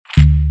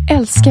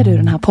Älskar du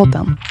den här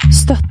podden?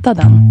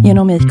 Stötta den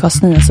genom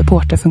IKAs nya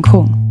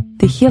supporterfunktion.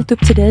 Det är helt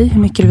upp till dig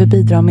hur mycket du vill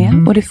bidra med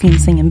och det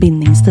finns ingen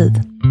bindningstid.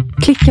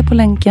 Klicka på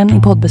länken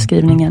i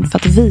poddbeskrivningen för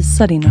att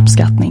visa din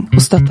uppskattning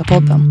och stötta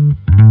podden.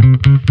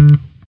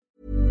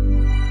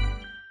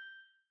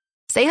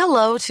 Say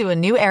hello to a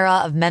new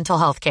era of mental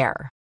health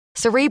care.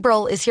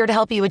 Cerebral is here to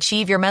help you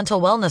achieve your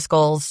mental wellness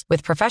goals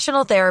with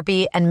professional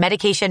therapy and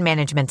medication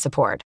management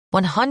support.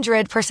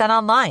 100%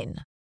 online.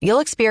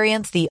 You'll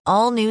experience the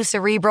all-new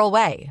Cerebral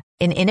Way,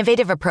 an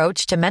innovative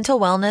approach to mental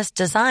wellness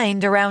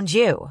designed around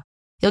you.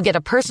 You'll get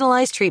a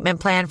personalized treatment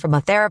plan from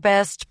a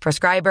therapist,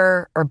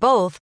 prescriber, or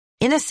both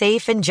in a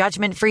safe and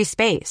judgment-free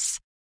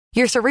space.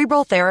 Your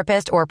Cerebral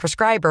therapist or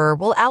prescriber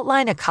will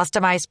outline a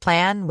customized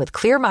plan with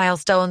clear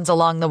milestones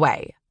along the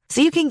way,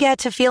 so you can get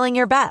to feeling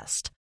your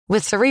best.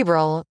 With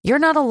Cerebral, you're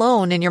not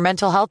alone in your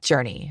mental health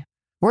journey.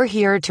 We're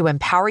here to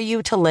empower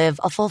you to live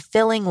a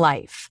fulfilling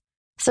life.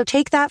 So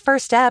take that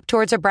first step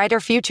towards a brighter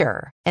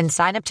future and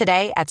sign up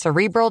today at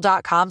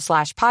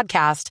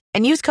Cerebral.com/podcast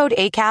and use code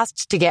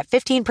ACAST to get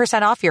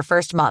 15% off your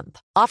first month.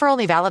 Offer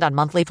only valid on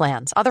monthly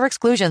plans. Other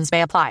exclusions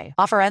may apply.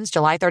 Offer ends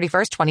July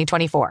 31st,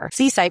 2024.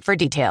 See site for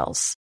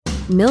details.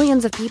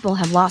 Millions of people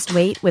have lost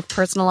weight with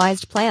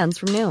personalized plans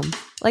from Noom.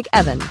 Like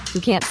Evan, who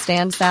can't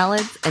stand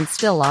salads and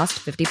still lost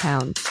 50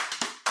 pounds.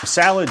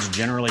 Salads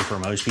generally for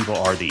most people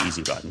are the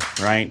easy button,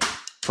 right?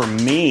 For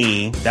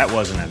me, that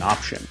wasn't an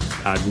option.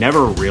 I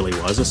never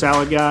really was a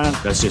salad guy.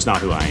 That's just not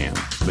who I am.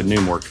 But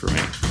Noom worked for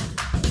me.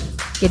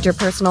 Get your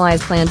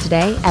personalized plan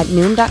today at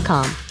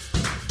Noom.com.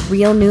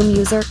 Real Noom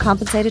user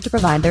compensated to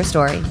provide their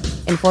story.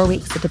 In 4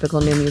 weeks, the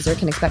typical Noom user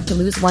can expect to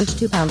lose 1 to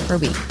 2 pounds per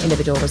week.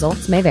 Individual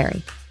results may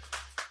vary.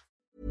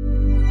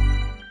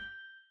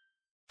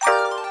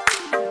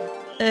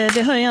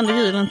 Det hör ju ändå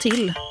julen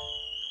till.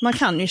 Man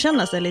kan ju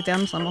känna sig lite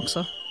ensam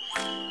också.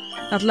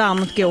 Att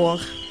larmet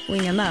går och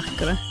ingen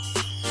märker det,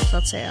 så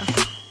att säga.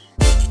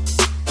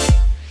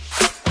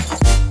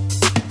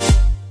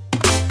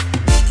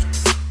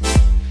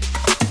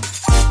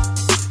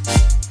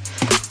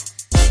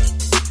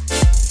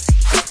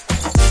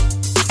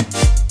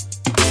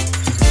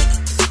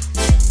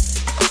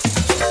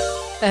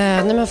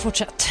 Nej men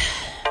fortsätt.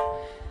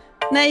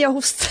 Nej, jag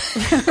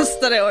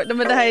hostade.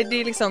 Men det här är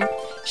ju liksom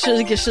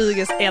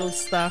 2020s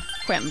äldsta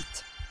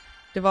skämt.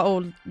 Det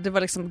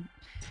var liksom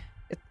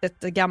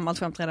ett gammalt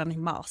skämt redan i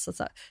mars. Så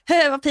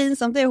här, vad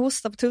pinsamt det är att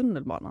hosta på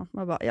tunnelbanan.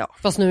 Man bara, ja.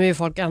 Fast nu är ju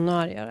folk ännu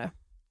argare.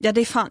 Ja,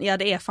 det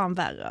är fan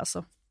värre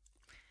alltså.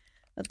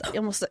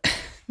 Jag måste...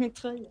 Min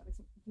tröja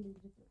liksom.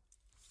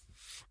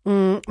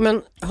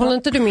 Men håller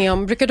inte du med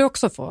om... Brukar du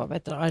också få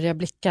arga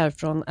blickar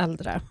från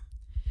äldre?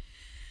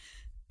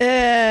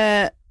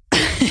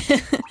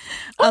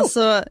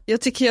 Alltså,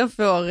 jag tycker jag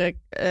får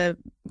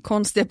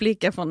konstiga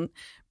blickar från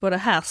både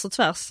härs och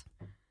tvärs.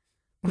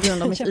 På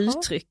grund av mitt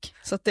uttryck.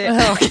 Så att,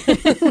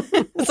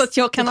 så att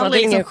jag kan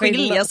aldrig liksom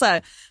skilja så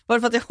här. Var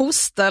det för att jag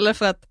hostar eller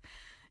för att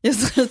jag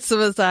ser ut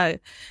som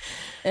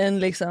en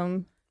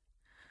liksom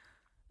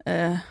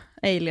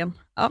alien?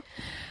 Ja.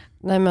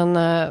 Nej men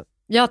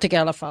jag tycker i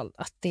alla fall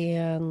att det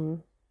är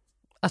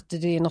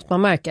något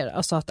man märker.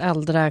 Alltså att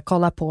äldre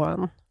kollar på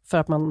en för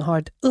att man har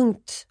ett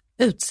ungt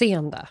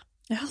utseende.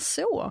 Ja,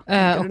 så.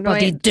 Och bara,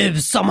 det är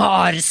du som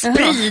har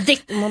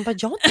spridit. Och man bara,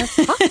 jag har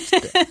inte haft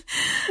det.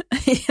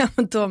 Ja,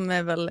 men de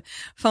är väl,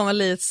 fan vad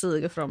livet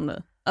suger för dem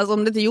nu. Alltså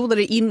om det inte gjorde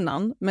det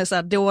innan med så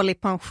här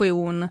dålig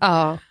pension,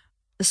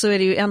 så är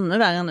det ju ännu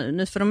värre nu.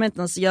 Nu får de inte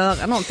ens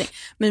göra någonting.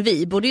 Men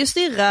vi borde ju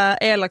stirra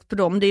elakt på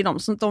dem. Det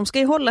är de ska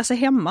ju hålla sig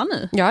hemma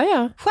nu.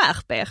 Ja.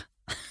 Skärp er.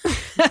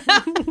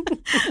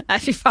 Nej,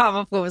 fy fan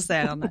vad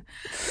provocerande.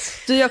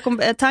 Du,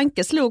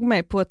 tanke slog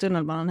mig på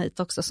tunnelbanan hit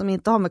också som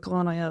inte har med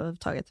corona att göra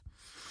överhuvudtaget.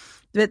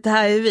 Du vet, det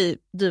här är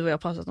du och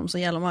jag pratat om,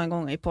 som gäller många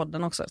gånger i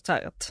podden också. Så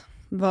här att,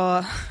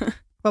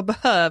 vad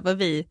behöver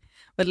vi?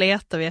 Vad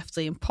letar vi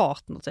efter i en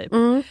partner typ?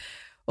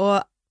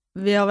 Och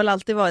vi har väl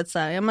alltid varit så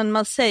här, ja men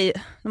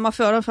när man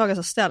får den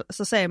frågan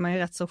så säger man ju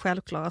rätt så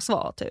självklara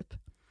svar typ.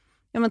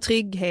 Ja men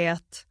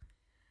trygghet,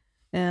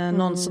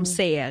 någon som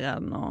ser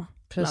en och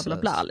bla bla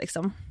bla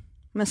liksom.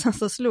 Men sen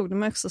så slog det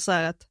mig också så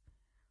här att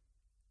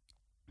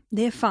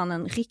det är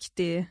fan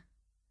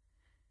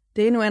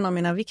det är nog en av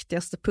mina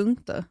viktigaste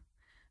punkter.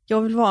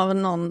 Jag vill vara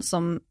någon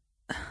som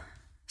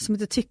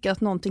inte tycker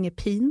att någonting är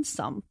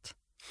pinsamt.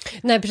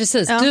 Nej,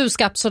 precis. Ja. Du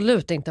ska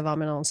absolut inte vara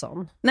med någon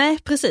sån. Nej,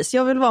 precis.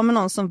 Jag vill vara med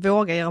någon som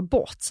vågar göra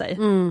bort sig.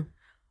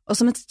 Och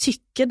som inte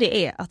tycker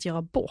det är att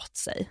göra bort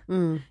sig.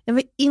 Jag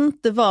vill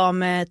inte vara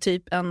med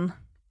typ en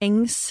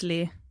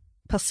ängslig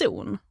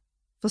person.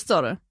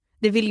 Förstår du?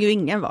 Det vill ju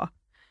ingen vara.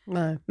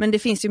 Nej. Men det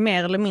finns ju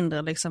mer eller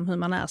mindre liksom hur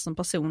man är som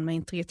person med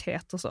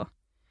integritet och så.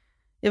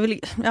 Jag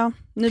vill,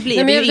 nu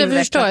blir det ju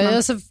invecklat.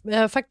 Alltså,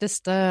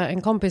 faktiskt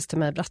en kompis till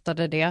mig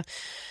berättade det.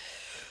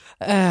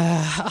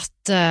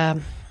 Att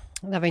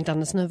det var inte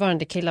hennes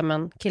nuvarande kille,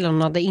 men killen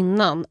hon hade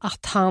innan,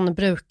 att han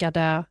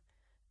brukade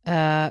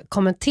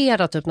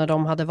kommentera typ när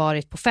de hade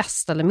varit på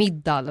fest eller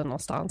middag eller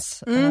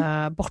någonstans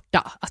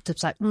borta, att typ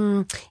såhär,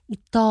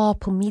 idag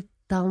på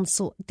middag nästan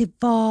så, det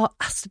var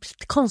alltså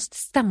lite konstig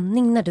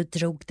stämning när du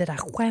drog det där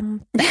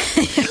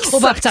skämtet.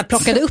 Och bara så här,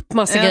 plockade upp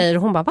massa grejer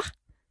och hon bara, va?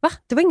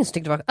 Det var ingen som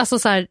tyckte det var... Alltså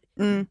så här,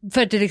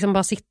 för det liksom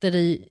bara sitter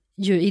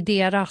i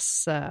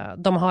deras...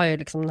 De har ju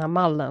liksom den här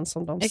mallen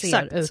som de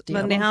ser ut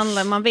igenom.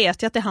 Men man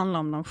vet ju att det handlar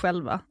om dem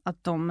själva.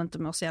 Att de inte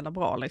mår så jävla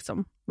bra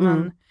liksom.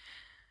 Men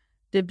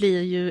det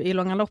blir ju i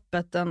långa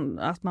loppet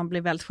att man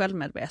blir väldigt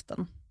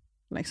självmedveten.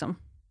 Liksom.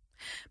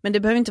 Men det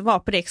behöver inte vara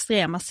på det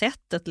extrema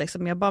sättet.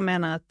 Liksom. Jag bara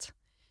menar att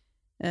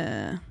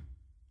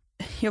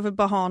jag vill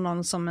bara ha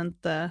någon som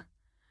inte...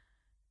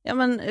 Ja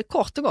men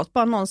kort och gott,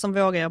 bara någon som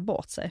vågar göra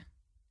bort sig.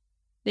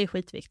 Det är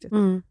skitviktigt.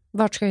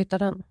 Vart ska jag hitta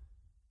den?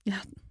 Ja,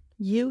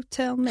 you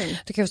tell me.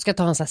 Du kanske ska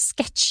ta en sån här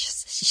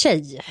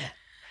sketch-tjej.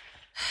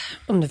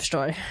 Om du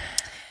förstår.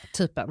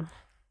 Typen.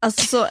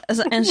 Alltså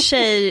en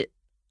tjej...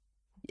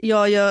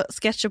 Jag gör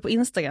sketcher på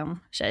Instagram,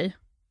 tjej.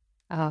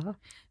 Ja.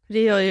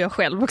 Det gör jag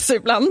själv också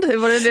ibland.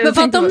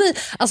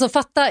 Men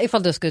fatta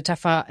ifall du skulle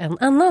träffa en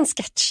annan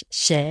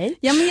sketch-tjej.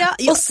 Ja,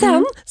 men och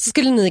sen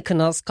skulle ni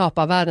kunna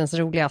skapa världens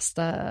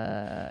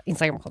roligaste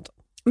Instagram-konto.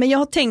 Men jag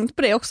har tänkt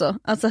på det också.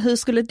 Alltså hur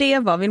skulle det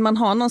vara? Vill man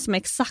ha någon som är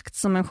exakt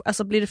som en...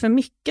 Alltså blir det för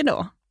mycket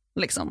då?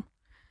 Liksom.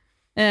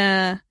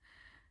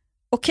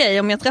 Okej,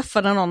 om jag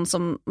träffade någon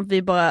som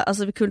vi bara...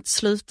 Alltså vi kunde inte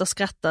sluta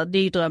skratta. Det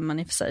är ju drömmen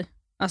i och för sig.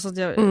 Alltså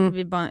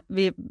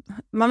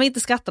man vill inte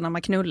skratta när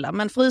man knullar,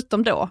 men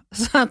förutom då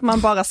så att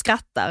man bara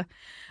skrattar.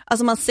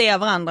 Alltså man ser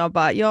varandra och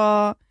bara,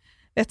 jag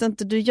vet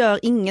inte, du gör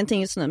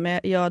ingenting just nu men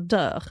jag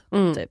dör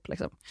typ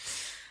liksom.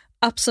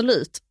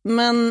 Absolut,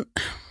 men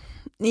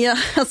ja,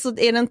 alltså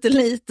är det inte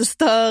lite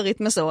störigt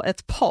med så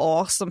ett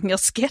par som gör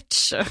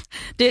sketcher?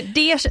 Det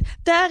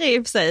där är i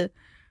och för sig,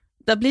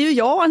 där blir ju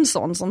jag en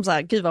sån som så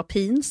här, gud vad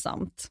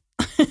pinsamt.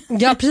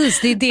 Ja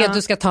precis, det är det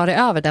du ska ta dig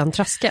över den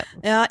tröskeln.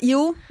 Ja,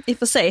 jo, i och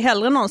för sig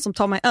hellre någon som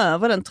tar mig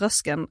över den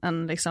tröskeln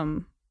än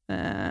liksom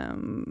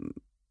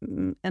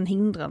en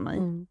hindrar mig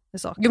i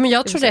saker. Jo men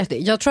jag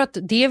tror att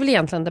det är väl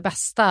egentligen det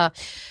bästa.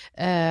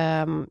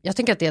 Jag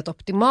tänker att det är ett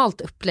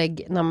optimalt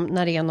upplägg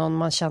när det är någon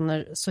man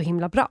känner så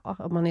himla bra.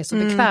 Och man är så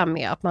bekväm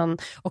med att man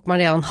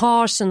redan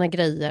har sina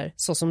grejer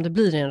så som det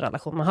blir i en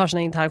relation. Man har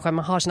sina internskäm,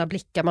 man har sina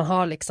blickar, man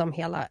har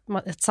liksom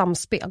ett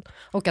samspel.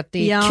 Och att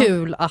det är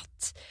kul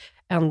att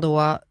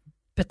ändå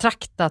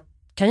betrakta,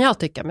 kan jag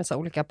tycka, med så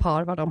olika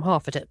par vad de har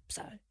för typ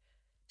så här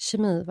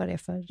kemi, vad det är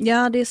för...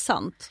 Ja, det är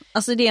sant.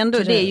 Alltså det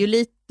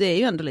är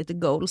ju ändå lite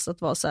goals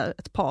att vara så här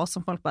ett par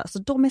som folk bara, alltså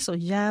de är så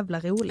jävla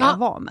roliga att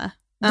vara med.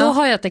 Ja. Då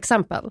har jag ett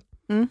exempel.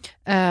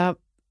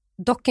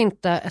 Dock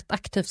inte ett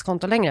aktivt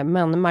konto längre,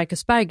 men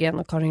Marcus Berggren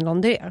och Karin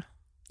Londér.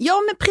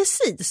 Ja, men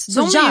precis.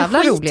 Så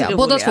jävla roliga.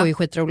 Båda två är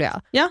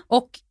skitroliga. Ja.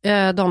 Och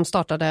de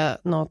startade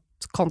något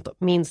konto,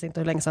 minns inte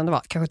hur länge sedan det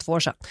var, kanske 2 år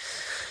sedan.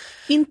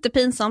 Inte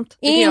pinsamt.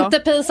 Inte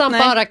pinsamt,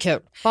 bara kul.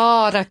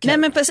 Bara kul. Nej,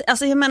 men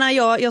alltså, jag menar,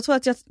 jag tror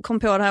att jag kom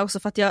på det här också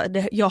för att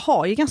jag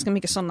har ju ganska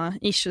mycket sådana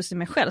issues i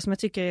mig själv som jag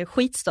tycker är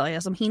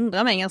skitstöriga, som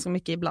hindrar mig ganska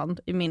mycket ibland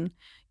i min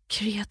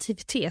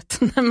kreativitet.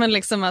 Men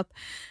liksom att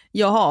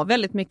jag har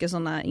väldigt mycket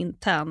sådana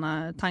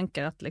interna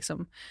tankar att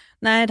liksom,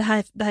 nej det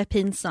här är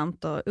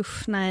pinsamt och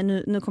usch, nej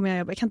nu kommer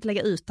jag kan inte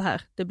lägga ut det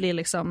här. Det blir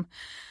liksom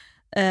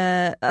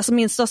alltså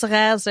min största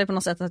rädsla är på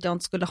något sätt att jag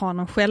inte skulle ha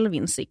någon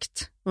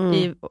självinsikt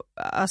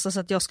alltså så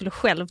att jag skulle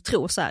själv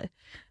tro så här,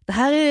 det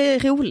här är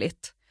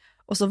roligt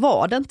och så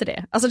var det inte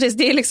det. Alltså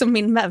det är liksom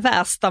min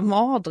värsta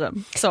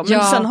mardröm. Så,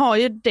 men sen har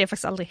ju det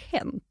faktiskt aldrig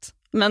hänt.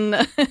 Men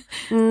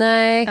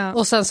nej,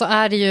 och sen så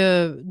är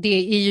det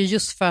är ju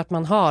just för att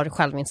man har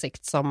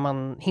självinsikt som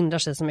man hindrar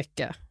sig så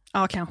mycket.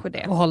 Ja, kanske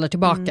det. Och håller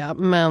tillbaka,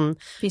 men... Det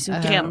finns ju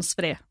en gräns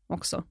för det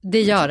också.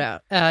 Det gör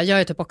det.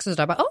 Jag är typ också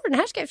sådär, den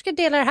här ska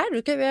dela det här,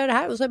 du ska göra det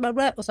här, och så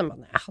bara, och sen bara,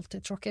 nej, allt är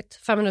tråkigt.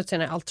 5 minuter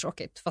senare är allt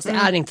tråkigt, fast det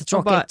är inte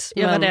tråkigt.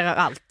 Jag raderar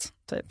allt.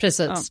 Typ.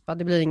 Precis,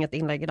 det blir inget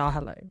inlägg idag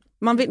heller.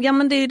 Men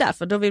det är ju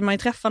därför, då vill man ju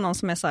träffa någon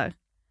som är så här,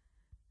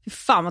 fy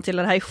fan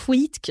Matilda, det här är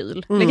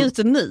skitkul. Lägg ut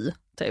det nu,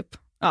 typ.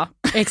 Ja,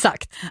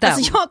 exakt.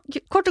 Alltså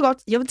kort och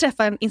gott, jag vill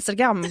träffa en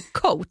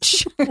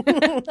Instagram-coach.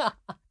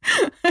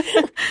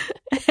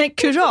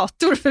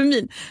 Kurator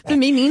för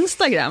min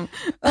Instagram.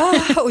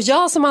 Och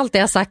jag som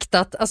alltid har sagt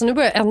att, alltså nu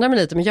börjar jag ändra mig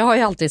lite, men jag har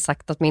ju alltid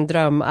sagt att min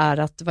dröm är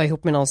att vara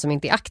ihop med någon som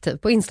inte är aktiv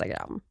på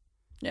Instagram.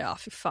 Ja,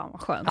 fy fan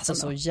vad skönt. Alltså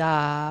så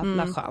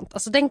jävla skönt.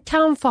 Alltså den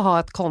kan få ha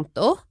ett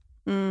konto.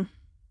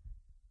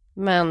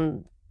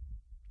 Men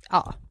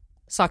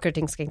saker och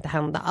ting ska inte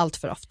hända allt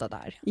för ofta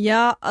där.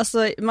 Ja,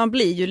 alltså man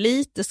blir ju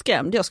lite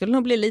skrämd. Jag skulle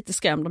nog bli lite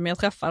skrämd om jag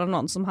träffade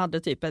någon som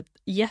hade typ ett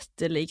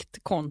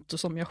jättelikt konto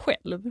som jag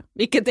själv.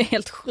 Vilket är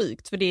helt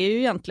sjukt, för det är ju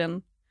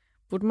egentligen,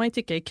 borde man ju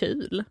tycka är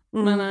kul.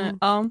 Men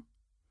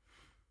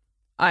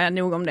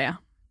nog om det.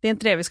 Det är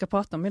inte det vi ska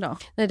prata om idag.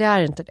 Nej, det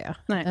är inte det.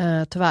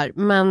 Tyvärr.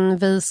 Men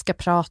vi ska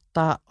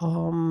prata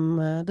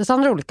om dessa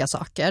andra olika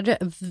saker.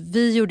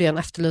 Vi gjorde en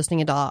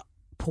efterlysning idag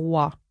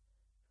på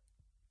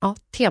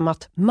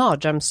temat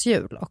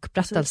mardrömsjul och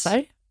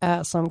berättelser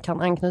som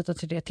kan anknyta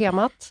till det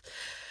temat.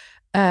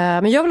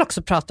 Men jag vill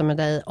också prata med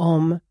dig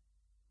om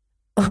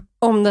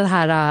om det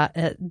här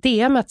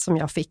DM:et som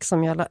jag fick,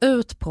 som jag la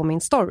ut på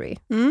min story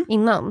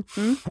innan.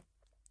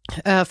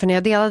 För när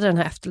jag delade den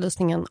här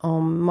efterlysningen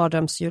om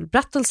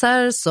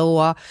mardrömsjulberättelser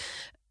så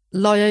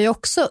la jag ju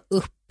också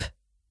upp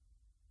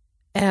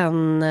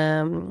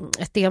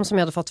ett DM som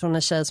jag hade fått från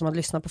en tjej som hade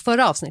lyssnat på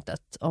förra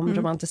avsnittet om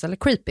romantiskt eller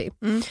creepy.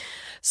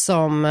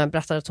 Som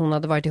berättade att hon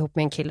hade varit ihop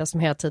med en kille som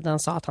hela tiden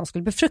sa att han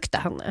skulle befrukta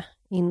henne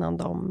innan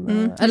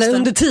eller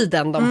under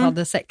tiden de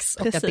hade sex.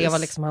 Och att det var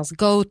liksom hans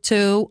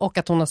go-to och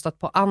att hon har stött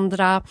på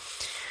andra.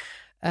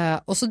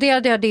 Och så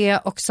delade jag det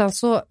och sen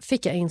så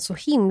fick jag in så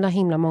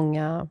himla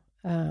många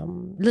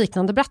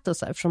liknande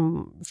berättelser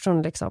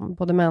från liksom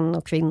både män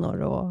och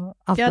kvinnor och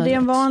allt möjligt. Det är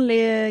en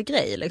vanlig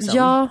grej liksom.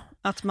 Ja.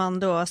 Att man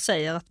då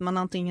säger att man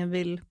antingen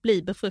vill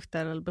bli befruktad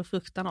eller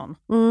befrukta någon.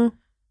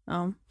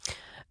 Ja.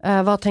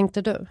 Vad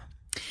tänkte du?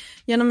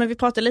 Ja, men vi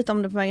pratade lite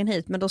om det på vägen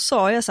hit, men då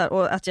sa jag så här,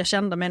 och att jag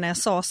kände mig när jag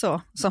sa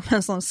så, som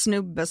en sån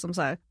snubbe som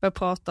så här började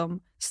prata om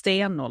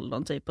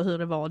stenåldern typ och hur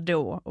det var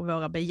då och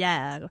våra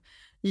begär,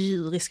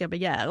 djuriska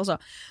begär och så.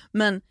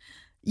 Men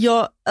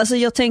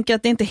jag tänker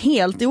att det är inte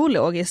helt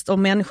ologiskt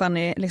om människan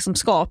är liksom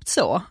skapt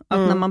så. Att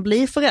när man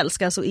blir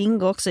förälskad så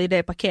ingår också i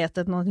det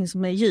paketet någonting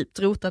som är djupt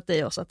rotat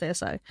i oss. Att det är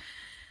så här,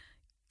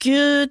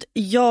 Gud,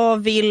 jag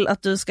vill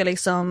att du ska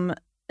liksom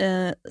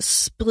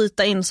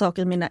spruta in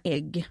saker i mina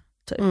ägg.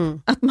 Typ.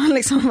 Att man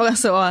liksom bara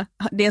så,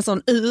 det är en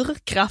sån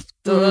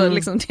urkraft och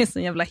liksom, det är en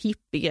sån jävla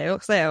hippie-grej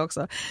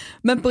också.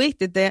 Men på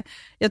riktigt,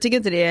 jag tycker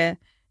inte det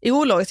är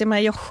ologiskt.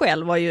 Jag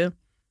själv var ju,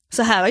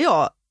 så här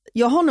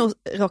jag har nog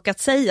råkat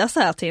säga så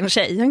här till en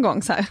tjej en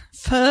gång så här,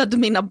 föd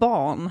mina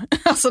barn.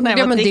 Alltså när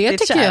jag var det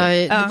tycker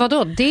kär.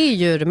 Vadå? Det är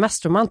ju det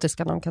mest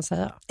romantiska någon kan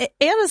säga.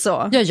 Är det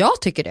så? Ja,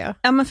 jag tycker det.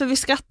 Ja, men för vi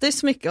skrattar ju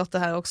så mycket åt det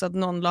här också, att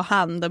någon la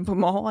handen på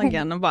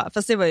magen och bara,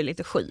 fast det var ju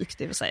lite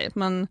sjukt i och för sig.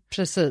 Men...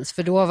 Precis,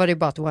 för då var det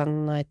bara ett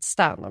one night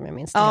stand om jag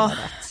minns det rätt.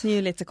 Det är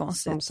ju lite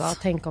konstigt. Som sa,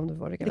 tänk om det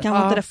var det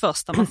kanske inte det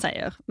första man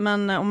säger.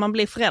 Men om man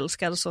blir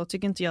förälskad så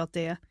tycker inte jag att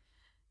det är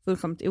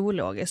fullkomligt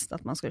ologiskt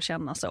att man skulle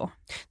känna så.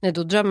 Nej,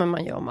 då drömmer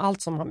man ju om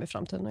allt som har med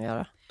framtiden att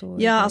göra.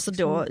 Alltså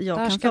då, jag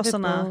där kan ska få vi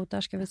såna... bo,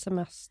 där ska vi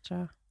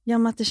semestra. Ja,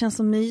 men att det känns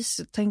så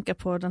mysigt att tänka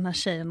på den här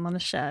tjejen man är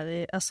kär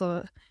i.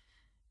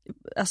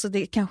 Alltså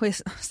det kanske är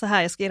så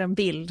här, jag ska ge en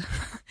bild.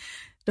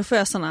 Då får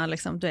jag såna,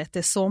 liksom, du vet, det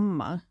är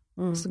sommar.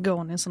 Så går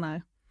hon i en sån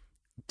här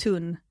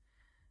tunn,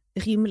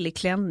 rimlig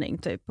klänning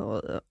typ,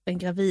 och en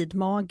gravid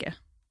mage.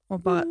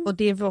 Och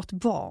det är vårt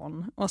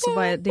barn. Och så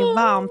bara, det är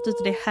varmt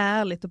ute, det är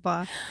härligt och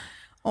bara...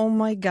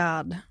 Oh my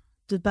god,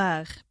 du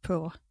bär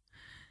på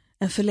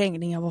en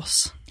förlängning av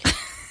oss.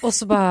 Och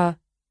så bara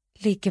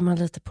ligger man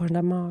lite på den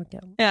där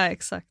magen. Ja,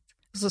 exakt.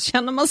 Och så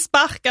känner man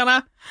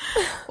sparkarna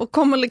och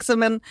kommer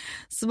liksom en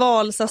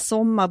sval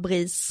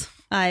sommarbris.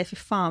 Nej, för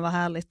fan vad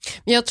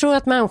härligt. Jag tror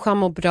att människan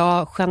mår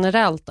bra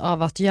generellt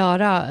av att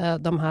göra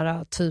de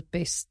här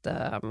typiskt,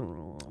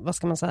 vad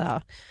ska man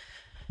säga,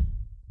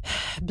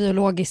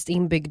 biologiskt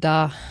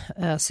inbyggda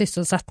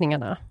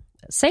sysselsättningarna.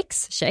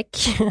 Sex, check.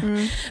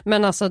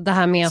 Men alltså det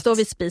här med att... Stå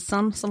vid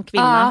spisen som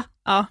kvinna.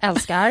 Ja.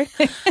 Älskar.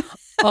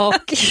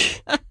 Och...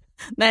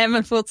 Nej,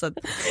 men fortsätt.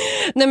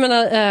 Nej, men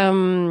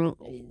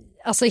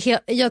alltså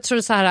jag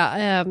tror så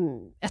här,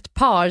 ett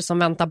par som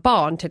väntar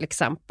barn till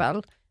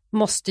exempel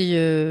måste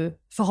ju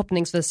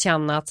förhoppningsvis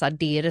känna att så här,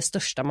 det är det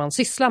största man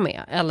sysslar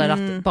med. Eller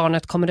att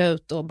barnet kommer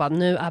ut och bara,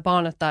 nu är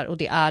barnet där och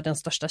det är den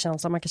största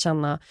känslan man kan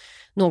känna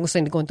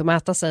någonsin. Det går inte att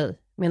mäta sig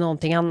med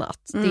någonting annat.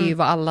 Det är ju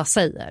vad alla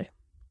säger.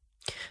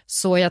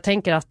 Så jag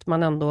tänker att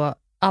man ändå,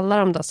 alla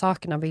de där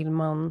sakerna vill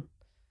man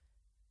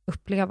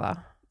uppleva.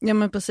 Ja,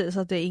 men precis,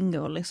 att det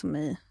ingår liksom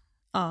i,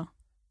 ja.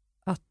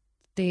 Att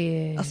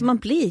det... Alltså man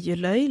blir ju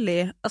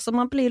löjlig. Alltså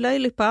man blir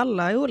löjlig på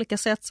alla olika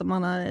sätt som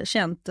man har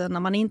känt när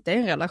man inte är i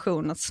en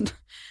relation. Att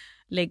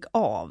lägg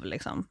av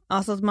liksom.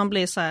 Alltså att man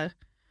blir så här,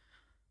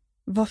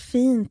 vad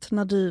fint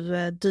när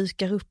du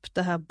dykar upp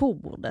det här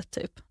bordet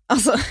typ.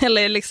 Alltså,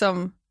 eller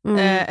liksom,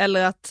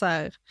 eller att så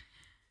här,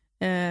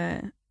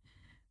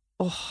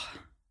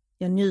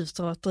 jag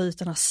njuter av att dra ut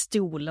den här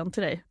stolen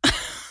till dig.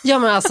 Ja,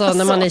 men alltså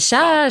när man är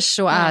kär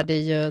så är det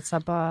ju så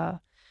här bara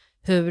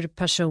hur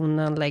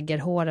personen lägger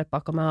håret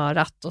bakom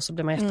örat och så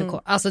blir man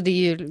jättekort. Alltså det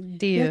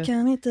är ju... Jag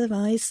kan inte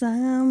vara i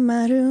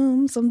samma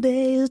rum som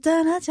dig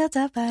utan att jag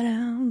tappar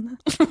den.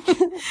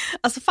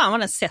 Alltså fan vad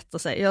den sätter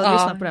sig. Jag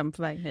lyssnar på den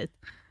på väg hit.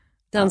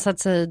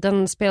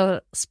 Den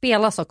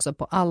spelas också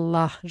på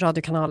alla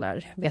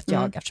radiokanaler, vet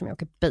jag, eftersom jag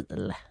åker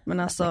bil. Men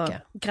alltså,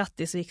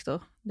 grattis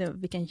Viktor.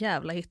 Vilken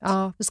jävla hit.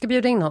 Ja, vi ska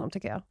bjuda in honom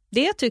tycker jag.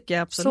 Det tycker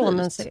jag absolut. Så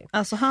mysig.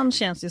 Alltså han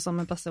känns ju som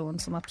en person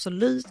som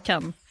absolut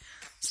kan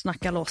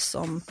snacka loss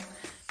om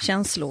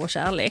känslor och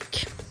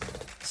kärlek.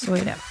 Så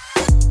är det.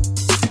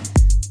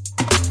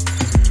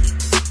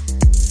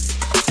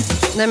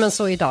 Nej, men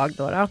så idag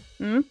då.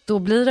 Då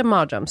blir det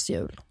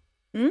mardrömsjul.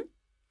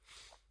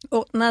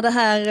 Och när det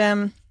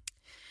här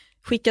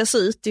skickas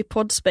ut i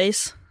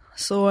Podspace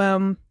så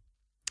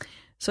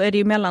är det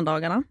ju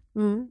mellandagarna.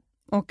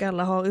 Och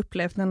alla har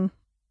upplevt en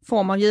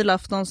form av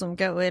julafton som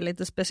kanske är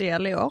lite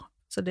speciell i år.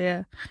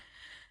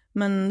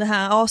 Men det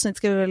här avsnittet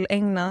ska vi väl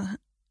ägna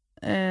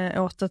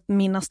åt att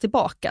minnas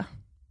tillbaka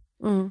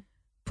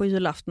på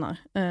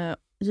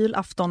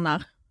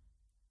julaftonar.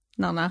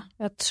 Nanna.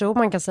 Jag tror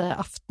man kan säga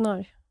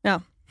aftnar.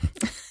 Ja,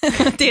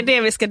 det är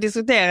det vi ska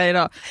diskutera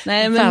idag.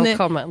 Nej, men...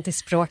 Välkommen till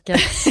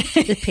språket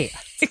i P.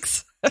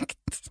 Exakt.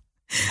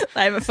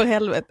 Nej, men för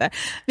helvete.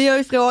 Vi har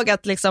ju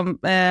frågat liksom,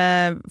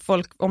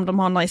 folk om de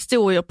har några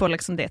historier på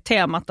liksom, det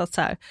temat. Att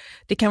så här,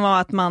 det kan vara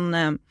att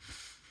man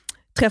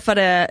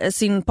träffade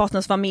sin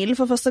partners familj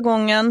för första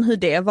gången, hur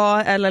det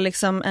var. Eller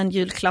liksom en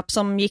julklapp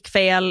som gick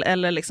fel.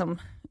 Eller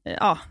liksom,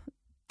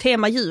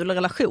 tema jul och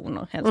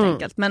relationer helt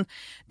enkelt. Men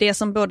det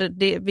som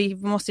vi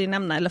måste ju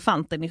nämna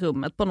elefanten i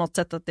rummet på något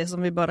sätt, att det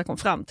som vi båda kom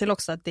fram till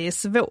också, att det är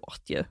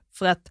svårt ju.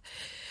 För att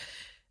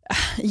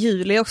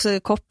jul är också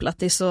kopplat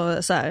till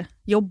så här,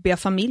 jobbiga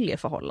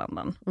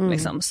familjeförhållanden.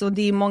 Liksom. Så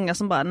det är många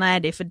som bara, nej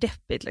det är för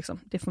deppigt, liksom.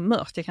 Det är för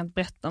mörkt, jag kan inte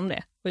berätta om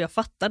det. Och jag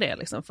fattar det,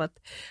 liksom, för att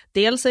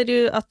dels är det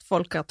ju att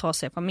folk har tagit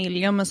sig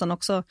familjer, men sen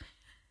också,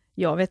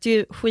 jag vet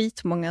ju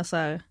skitmånga så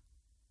här,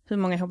 hur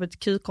många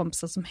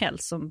hbtq-kompisar som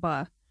helst som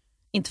bara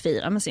inte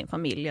firar med sin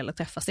familj eller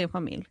träffar sin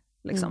familj,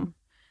 liksom,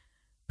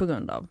 på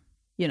grund av,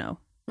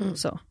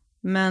 så.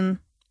 Men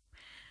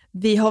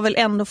vi har väl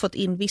ändå fått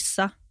in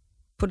vissa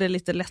på det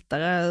lite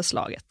lättare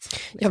slaget.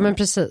 Liksom. Ja, men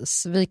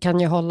precis. Vi kan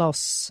ju hålla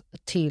oss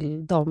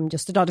till dem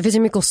just idag. Det finns ju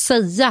mycket att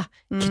säga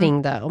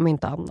kring det, om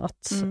inte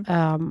annat.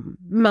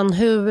 Men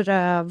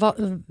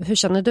hur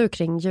känner du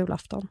kring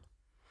julafton?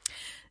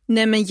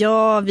 Nej, men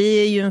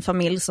vi är ju en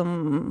familj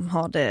som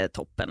har det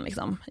toppen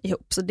liksom,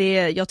 ihop. Så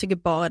jag tycker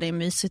bara det är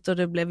mysigt, och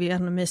det blev ju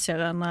ännu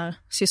mysigare när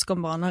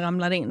syskonbarnen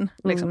ramlade in.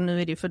 Liksom,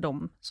 nu är det ju för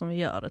dem som vi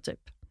gör det typ.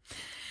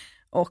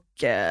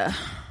 Och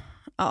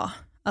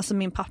alltså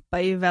min pappa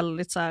är ju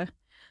väldigt så här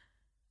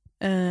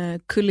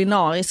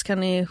kulinarisk,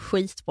 han är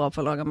skitbra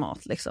på att laga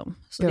mat liksom.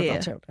 Så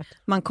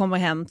man kommer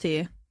hem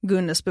till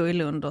Gunnesbo i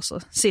Lund och så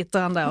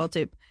sitter han där och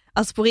typ,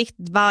 alltså på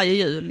riktigt varje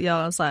jul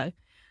gör en så här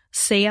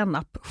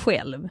senap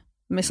själv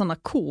med sådana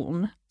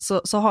korn,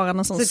 så har han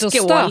en sån skål.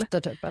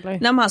 Stöter, typ, eller?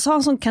 Nej, men så har han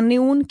en sån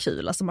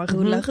kanonkula som man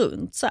rullar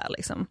runt så här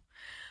liksom.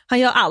 Han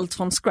gör allt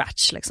från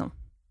scratch liksom.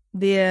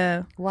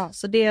 Wow.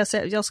 Så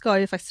jag ska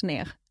ju faktiskt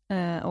ner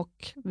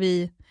och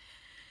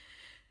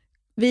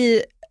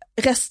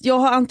jag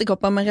har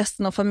antikroppar, men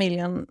resten av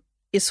familjen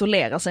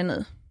isolerar sig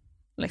nu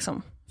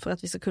liksom, för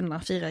att vi ska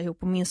kunna fira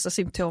ihop. Och minsta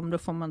symptom, då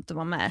får man inte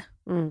vara med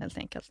helt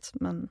enkelt.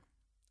 Men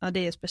ja,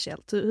 det är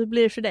speciellt. Hur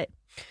blir det för dig?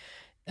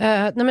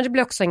 Nej, men det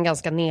blir också en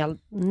ganska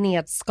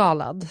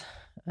nedskalad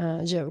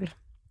jul.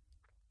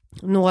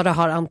 Några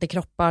har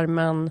antikroppar,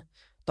 men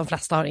de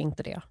flesta har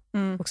inte det.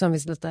 Och sen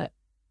finns det lite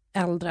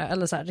äldre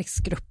eller så här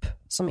riskgrupp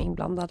som är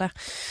inblandade.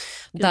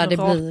 Där det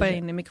blir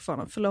in i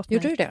mikrofonen. Förlåt mig.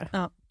 Gjorde du det?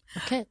 Ja.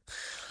 Okej.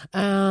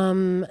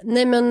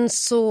 Nej, men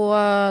så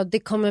det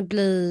kommer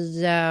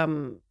bli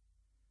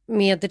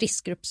med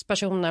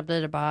riskgruppspersoner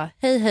blir det bara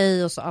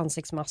hej och så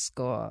ansiktsmask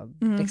och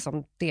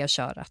liksom det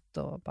köret,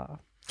 och bara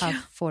här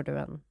får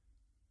du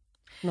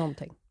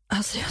någonting.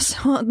 Alltså jag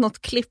såg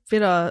något klipp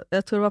idag,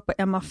 jag tror det var på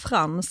Emma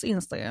Frans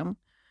Instagram,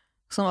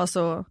 som var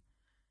så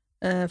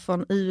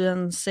från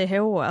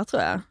UNCHR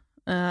tror jag,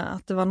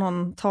 att det var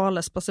någon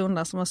talesperson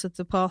där som har suttit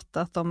och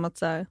pratat om att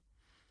så här,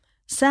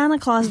 Santa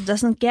Claus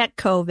doesn't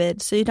get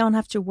COVID, so you don't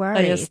have to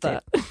worry. Ja, just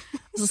det.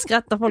 Så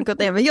skrattar folk åt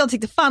det, men jag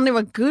tyckte fan det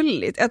var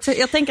gulligt.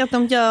 Jag tänker att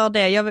de gör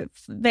det, jag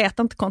vet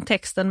inte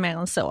kontexten mer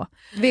än så.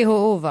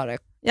 WHO var det.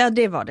 Ja,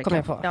 det var det. Kom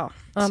jag på. Ja,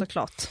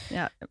 såklart.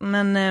 Ja.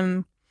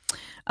 Men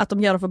att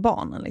de gör det för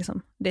barnen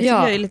liksom. Det tycker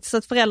jag är lite så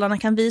att föräldrarna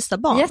kan visa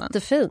barnen.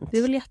 Jättefint. Det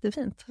är väl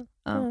jättefint.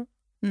 Ja.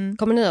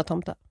 Kommer ni att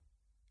tomta?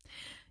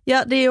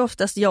 Ja, det är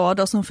oftast jag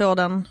då som får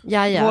den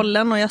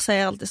rollen, och jag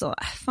säger alltid så,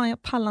 fan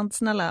jag pallar inte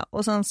snälla.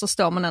 Och sen så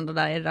står man ändå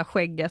där i det där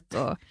skägget,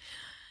 och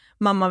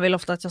mamma vill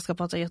ofta att jag ska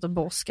prata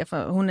göteborgska,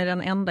 för hon är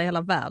den enda i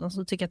hela världen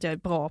som tycker att jag är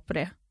bra på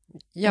det.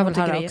 Jag vill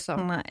höra också.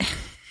 Nej.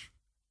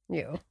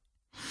 Jo.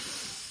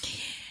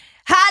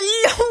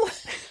 Hallå!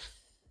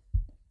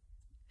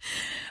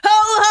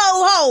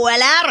 Ho,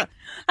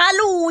 eller?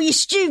 Hallå i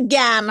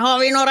stugan, har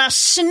vi några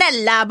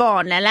snälla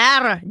barn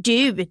eller?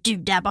 Du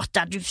där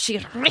borta, du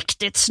ser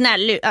riktigt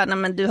snäll ut. Nej,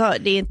 men du hör,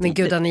 det är inte. Men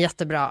gud, den är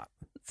jättebra.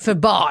 För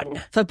barn.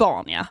 För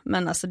barn, ja.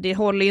 Men alltså det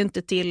håller ju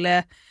inte till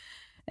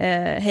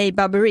Hej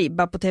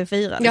Baberiba på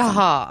TV4. Liksom.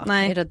 Jaha,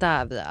 nej. Är det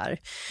där vi är?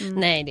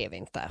 Nej, det är vi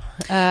inte.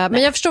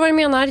 Men jag förstår vad du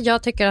menar.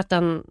 Jag tycker att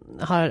den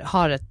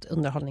har ett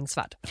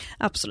underhållningsvärde.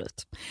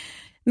 Absolut.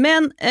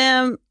 Men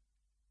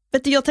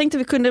vet du, jag tänkte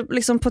vi kunde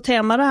liksom på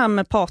tema det här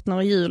med partner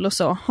och jul och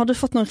så. Har du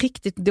fått någon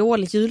riktigt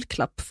dålig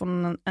julklapp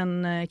från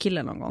en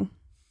kille någon gång?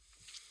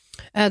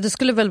 Det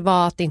skulle väl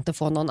vara att inte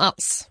få någon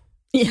alls.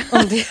 Ja,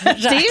 om det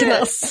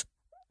räknas.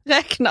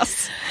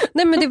 Räknas.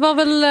 Nej, men det var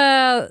väl,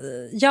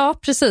 ja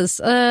precis.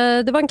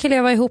 Det var en kille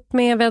jag var ihop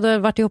med. Vi hade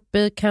varit ihop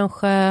i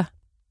kanske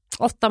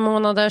 8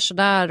 månader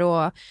sådär.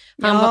 Och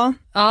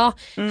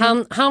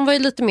han var ju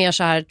lite mer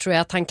så här, tror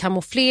jag, att han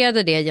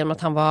kamouflerade det genom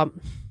att han var...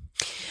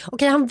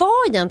 Okej, han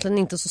var egentligen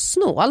inte så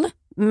snål,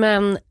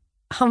 men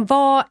han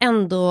var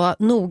ändå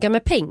noga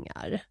med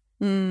pengar.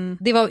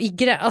 Det var i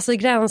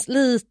gräns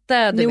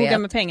lite, du Noga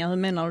vet. med pengar, hur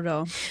menar du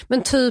då?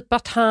 Men typ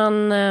att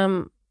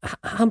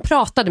han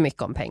pratade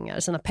mycket om pengar,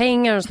 sina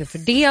pengar, och skulle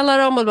fördela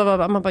dem och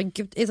blablabla. Man bara,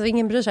 gud,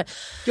 ingen bryr sig.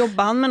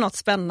 Jobbar han med något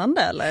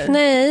spännande eller?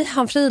 Nej,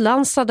 han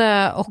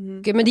frilansade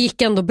men det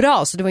gick ändå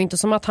bra, så det var inte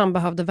som att han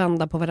behövde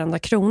vända på varenda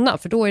krona,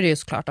 för då är det ju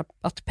såklart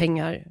att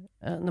pengar,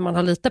 när man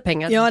har lite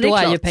pengar, då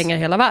är ju pengar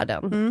hela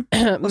världen.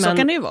 Och så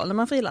kan det ju vara när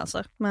man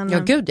frilansar. Ja,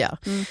 gud ja.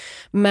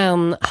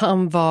 Men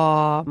han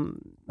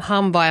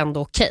var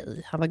ändå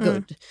okej. Han var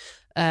good.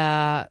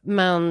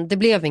 Men det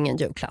blev ingen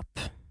julklapp.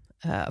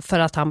 För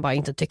att han bara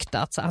inte tyckte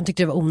att, han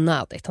tyckte det var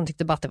onödigt. Han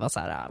tyckte bara att det var så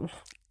här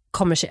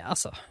kommersiellt,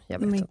 alltså, jag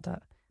vet inte.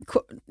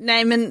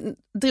 Nej, men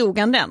drog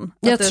han den?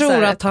 Jag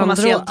tror att han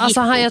drog,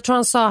 alltså jag tror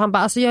han sa, han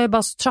bara, alltså jag är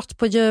bara så trött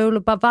på jul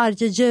och bara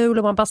varje jul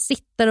och man bara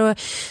sitter och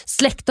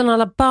släkten och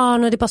alla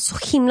barn och det är bara så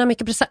himla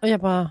mycket present, och jag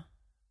bara...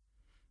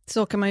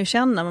 Så kan man ju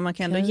känna, men man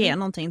kan ändå ge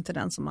någonting till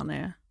den som man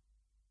är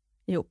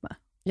ihop med.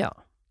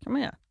 Ja. Kan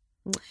man göra.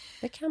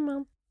 Det kan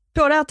man.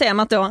 På det här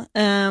temat då,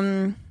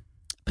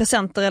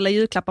 presenter eller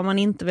julklappar man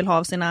inte vill ha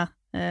av sina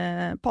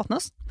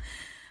partners.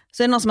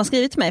 Så är det någon som har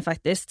skrivit till mig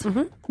faktiskt.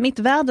 Mitt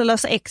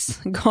värdelösa ex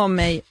gav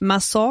mig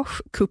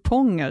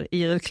massagekuponger i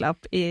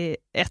julklapp i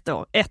ett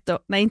år.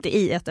 Nej, inte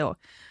i ett år.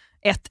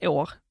 Ett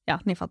år. Ja,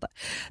 ni fattar.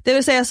 Det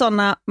vill säga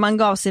sådana man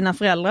gav sina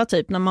föräldrar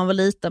typ när man var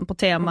liten på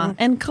tema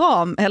en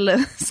kram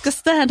eller ska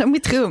städa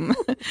mitt rum.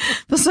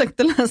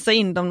 Försökte lösa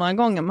in dem några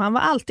gånger, men han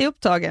var alltid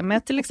upptagen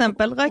med till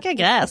exempel röka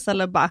gräs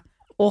eller bara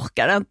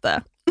orkade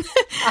inte.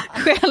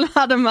 Själv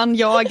hade man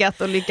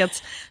jagat och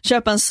lyckats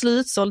köpa en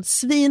slutsåld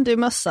svindyr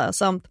mössa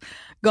samt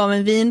gav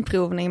en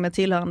vinprovning med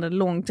tillhörande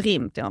långt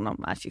rim till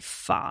honom. Nej, fy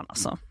fan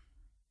alltså.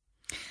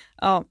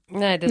 Ja.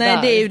 Nej,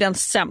 det är ju den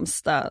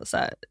sämsta. Så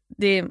här.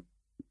 Det är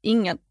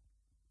ingen...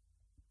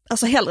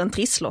 Alltså hellre en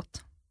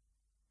trisslott.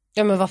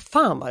 Ja, men vad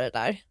fan var det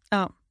där?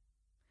 Ja.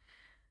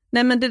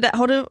 Nej, men det där,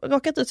 har du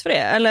råkat ut för det?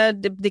 Eller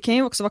det kan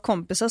ju också vara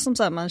kompisar som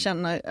så här, man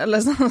känner,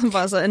 eller som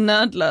bara så en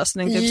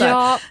nödlösning. Typ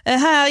så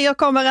här, jag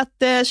kommer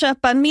att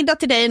köpa en middag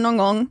till dig någon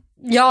gång.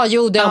 Ja,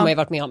 jo, det har man ju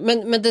varit med om.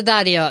 Men det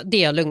där är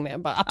jag lugn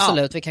med. Bara,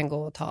 absolut, vi kan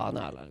gå och ta en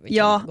öl.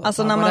 Ja,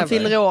 alltså när man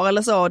fyller år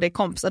eller så och det är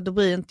kompisar, då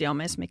bryr inte jag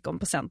mig så mycket om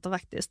presenter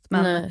faktiskt.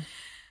 Men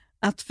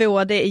att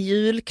få det i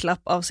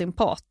julklapp av sin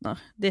partner,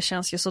 det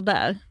känns ju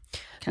sådär.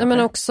 Nej, men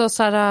också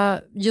så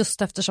här,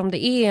 just eftersom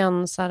det är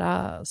en så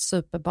här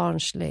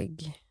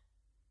superbarnslig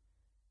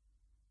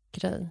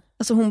grej.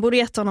 Alltså hon borde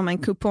gett honom en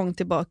kupong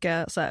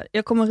tillbaka så här,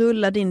 jag kommer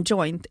rulla din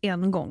joint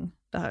en gång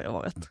det här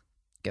året.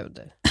 Gud.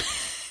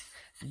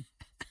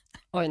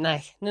 Oj,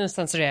 nej, nu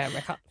censurerar jag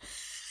mig själv.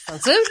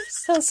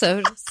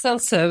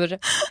 Censur.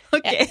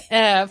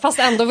 Okay. Fast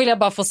ändå vill jag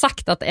bara få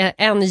sagt att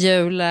en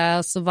jul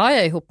så var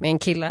jag ihop med en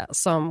kille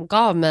som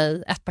gav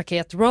mig ett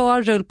paket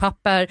raw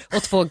rullpapper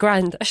och 2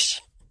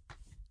 grinders.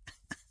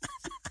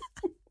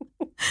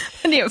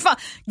 Det är fan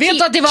vet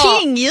du att det var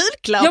king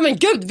julklapp. Ja, men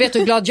gud, vet du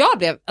hur glad jag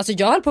blev? Alltså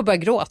jag höll på att börja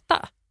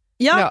gråta.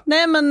 Ja,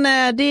 nej men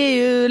det är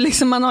ju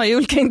liksom, man har ju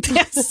olika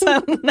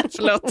intressen.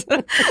 Förlåt.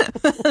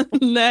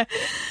 Nej.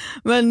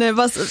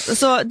 Men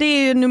så det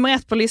är ju nummer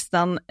 1 på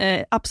listan,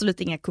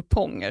 absolut inga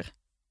kuponger.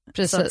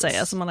 Precis. Så att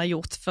säga, som man har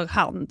gjort för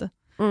hand.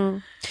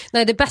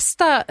 Nej, det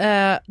bästa,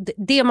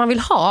 det man vill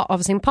ha av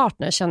sin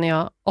partner känner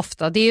jag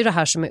ofta, det är ju det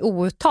här som är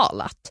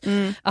outtalat.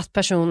 Att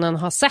personen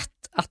har sett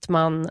att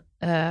man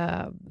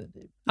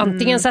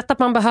antingen sett att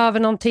man behöver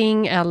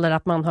någonting eller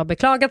att man har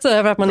beklagat sig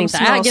över att man inte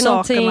äger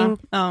någonting.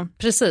 Ja.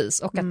 Precis,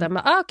 och att det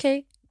är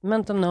okej,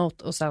 mental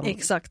note och sen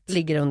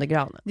ligger under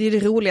granen. Det är det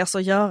roligaste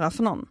att göra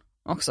för någon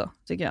också,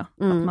 tycker jag.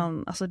 Att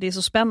man, alltså det är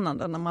så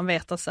spännande när man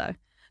vet att så här,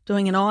 du har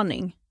ingen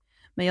aning,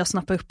 men jag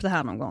snappar upp det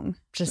här någon gång.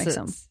 Precis.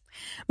 Liksom.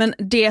 Men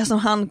det som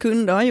han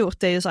kunde ha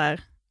gjort är ju så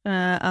här,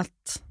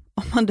 att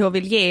om man då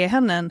vill ge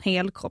henne en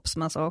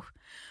helkroppsmassage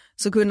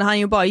så kunde han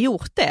ju bara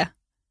gjort det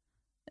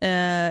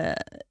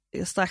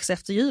strax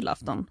efter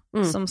julafton.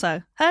 Som så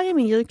här är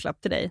min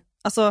julklapp till dig.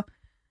 Alltså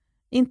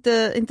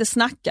inte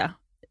snacka,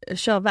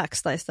 kör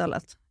verkstad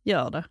istället.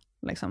 Gör det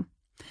liksom.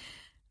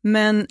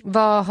 Men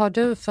vad har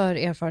du för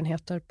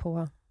erfarenheter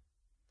på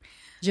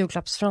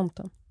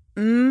julklappsfronten?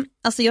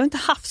 Alltså jag har inte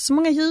haft så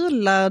många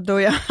jular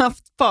då jag har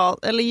haft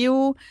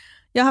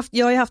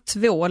jag har haft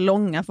 2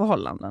 långa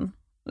förhållanden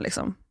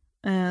liksom,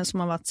 som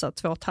har varit så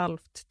 2,5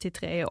 till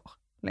 3 år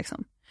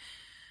liksom.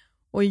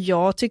 Och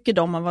jag tycker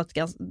de har varit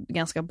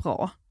ganska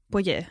bra på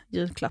att ge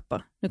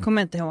julklappar. Nu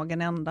kommer jag inte ihåg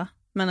en enda,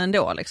 men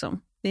ändå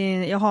liksom.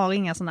 Jag har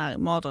inga sådana här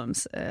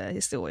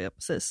mardrömshistorier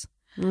precis.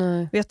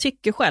 Nej. Jag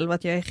tycker själv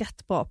att jag är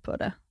rätt bra på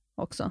det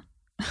också.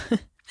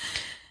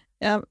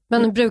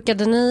 Men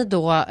brukade ni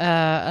då,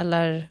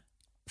 eller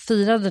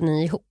firade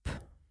ni ihop?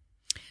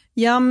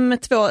 Ja, med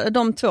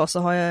de 2 så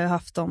har jag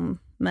haft dem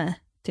med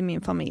till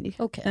min familj.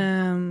 Okay.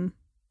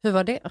 Hur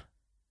var det?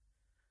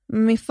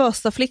 Min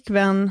första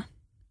flickvän,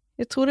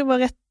 jag tror det var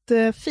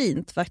rätt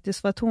fint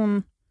faktiskt, för att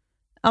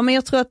men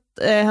jag tror att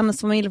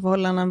hennes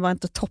familjeförhållanden var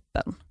inte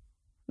toppen.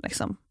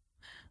 Liksom.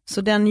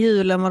 Så den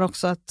julen var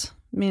också att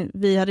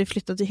vi hade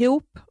flyttat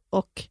ihop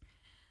och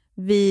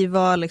vi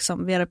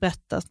hade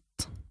berättat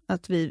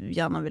att vi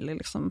gärna ville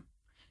liksom,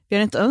 vi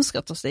hade inte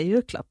önskat oss det i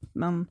julklapp,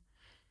 men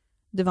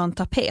det var en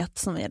tapet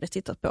som vi hade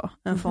tittat på,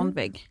 en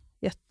fondvägg.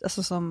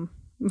 Alltså som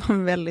var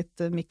väldigt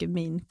mycket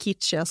min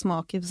kitschiga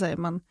smak i och för sig,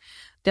 men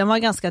den var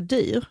ganska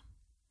dyr.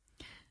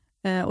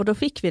 Och då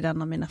fick vi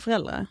den av mina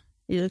föräldrar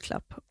i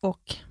julklapp.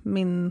 Och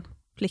min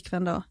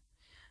flickvän då,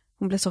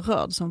 hon blev så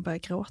rörd så hon började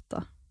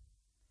gråta.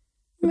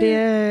 Det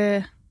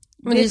är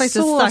faktiskt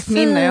ett starkt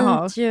minne jag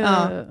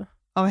har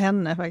av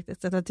henne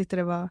faktiskt. Jag tyckte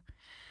det var,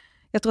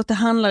 jag tror att det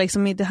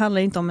handlar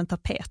inte om en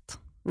tapet.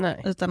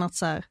 Nej. Utan att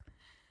så här,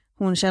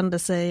 hon kände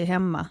sig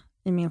hemma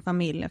i min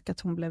familj och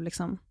att hon blev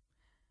liksom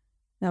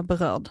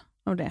berörd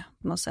av det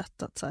på något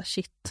sätt. Att så här,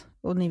 shit,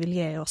 och ni vill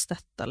ge oss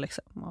detta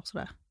liksom och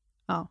sådär.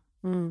 Ja.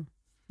 Mm.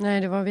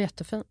 Nej, det var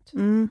jättefint.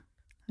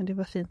 Det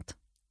var fint.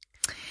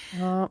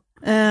 Ja.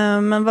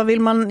 Men vad vill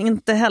man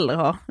inte heller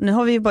ha? Nu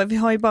har vi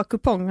har ju bara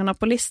kupongerna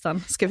på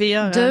listan. Ska vi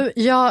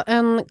göra?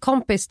 En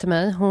kompis till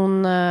mig,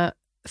 hon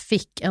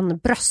fick en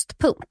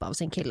bröstpump av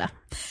sin kille.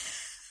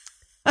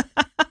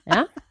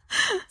 Ja,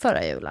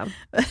 förra julen.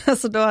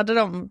 Alltså då hade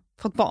de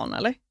fått barn,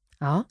 eller?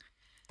 Ja.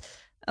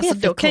 Alltså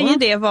då kan ju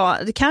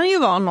det kan ju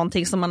vara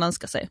någonting som man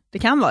önskar sig. Det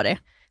kan vara det.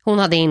 Hon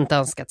hade inte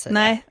önskat sig.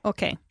 Nej,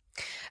 okej.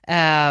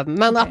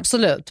 Men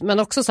absolut, men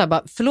också så här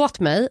bara, förlåt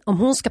mig, om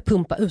hon ska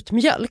pumpa ut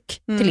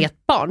mjölk till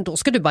ett barn, då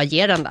ska du bara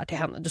ge den där till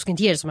henne. Du ska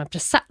inte ge det som en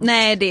present.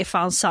 Nej, det är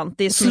fan sant.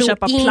 Det är som att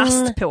köpa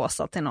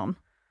plastpåsar till någon,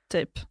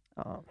 typ.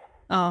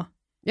 Ja.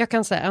 Jag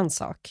kan säga en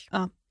sak.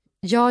 Ja.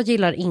 Jag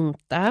gillar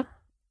inte,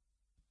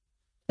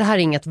 det här är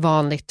inget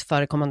vanligt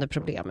förekommande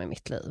problem i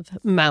mitt liv,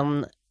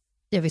 men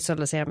jag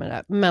visualiserar med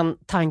det, men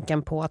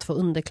tanken på att få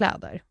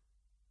underkläder.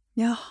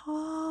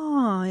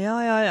 Jaha,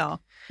 ja.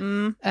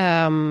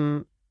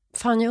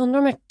 Fan, jag undrar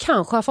om jag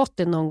kanske har fått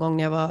det någon gång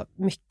när jag var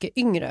mycket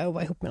yngre och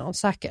var ihop med någon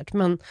säkert.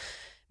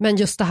 Men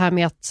just det här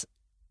med att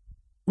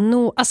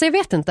alltså jag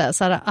vet inte,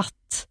 så här,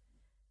 att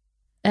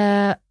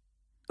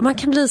man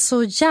kan bli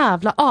så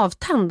jävla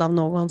avtänd av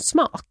någons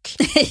smak.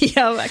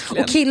 Ja,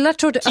 verkligen. Och killar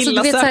tror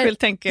killar alltså, särskilt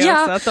tänker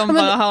jag också, att de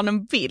bara har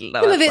en bild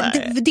av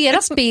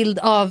deras bild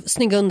av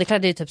snygga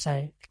underkläder är typ så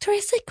här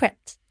Victoria's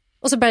Secret.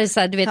 Och så börjar det så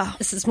här, du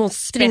vet, små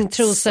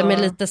stringtrosor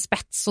med lite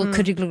spets och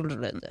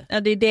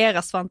Ja, det är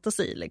deras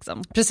fantasi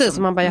liksom. Precis,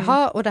 och man bara,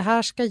 jaha, och det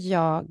här ska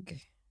jag...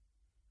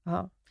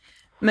 Ja.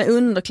 Men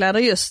underkläder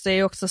just, det är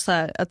ju också så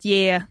här att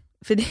ge,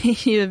 för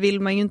det vill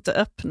man ju inte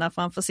öppna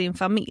framför sin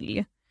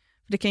familj.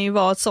 Det kan ju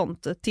vara ett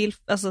sånt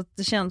alltså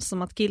det känns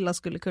som att killar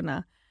skulle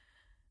kunna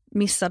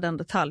missa den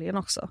detaljen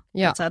också.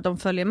 Ja. Att så här, de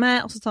följer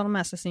med och så tar de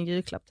med sig sin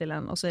julklapp till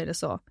en och så är det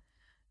så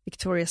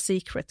Victoria's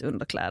Secret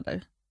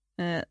underkläder.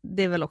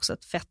 Det är väl också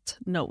ett fett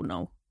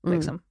no-no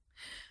liksom.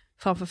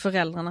 Framför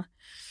föräldrarna.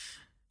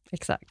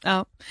 Exakt.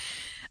 Ja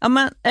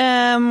men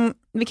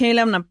vi kan ju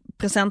lämna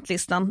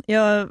presentlistan.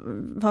 Jag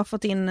har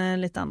fått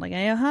in lite andra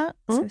grejer här.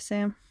 Ska vi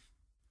se.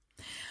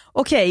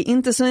 Okej,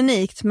 inte så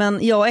unikt, men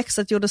jag och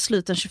exet gjorde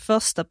slut den 21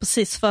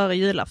 precis före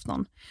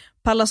julafton.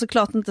 Pallar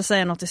såklart inte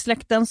säga något i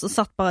släkten, så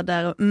satt bara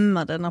där och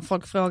ummade när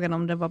folk frågade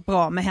om det var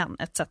bra med henne,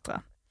 etc.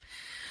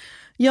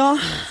 Ja,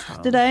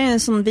 det där är en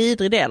sån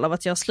vidrig del av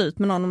att jag har slut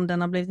med någon, om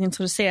den har blivit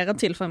introducerad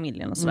till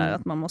familjen och sådär,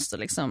 att man måste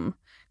liksom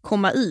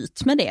komma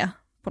ut med det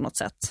på något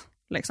sätt.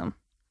 Liksom.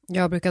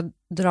 Jag brukar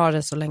dra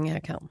det så länge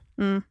jag kan.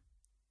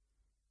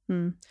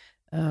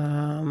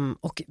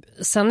 Och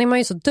sen är man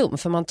ju så dum,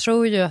 för man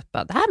tror ju att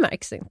det här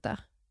märks inte.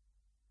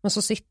 Men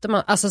så sitter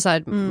man, alltså så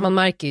här, man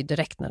märker ju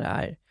direkt när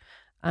det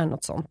är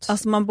något sånt.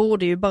 Alltså man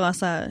borde ju bara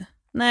så här,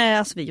 nej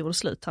alltså vi gjorde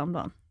slut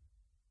häromdagen.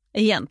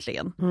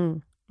 Egentligen.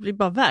 Det blir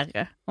bara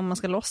värre om man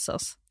ska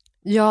låtsas.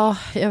 Ja,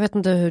 jag vet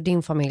inte hur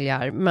din familj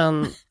är,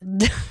 men...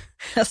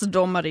 Alltså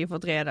de hade ju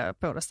fått reda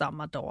på det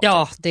samma dag.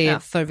 Ja, det är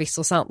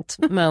förvisso sant.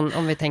 Men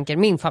om vi tänker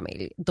min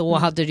familj, då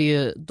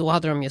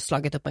hade de ju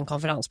slagit upp en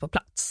konferens på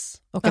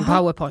plats. Och en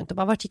PowerPoint och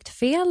bara, vart gick det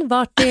fel?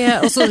 Vart det?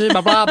 Och så är det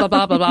bara bla,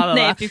 bla, bla.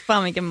 Nej, fy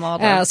fan vilken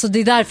mardröm. Så det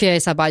är därför jag är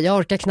så här, bara, jag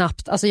orkar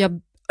knappt. Alltså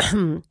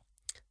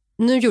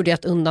nu gjorde jag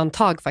ett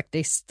undantag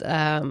faktiskt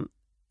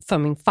för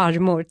min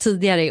farmor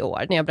tidigare i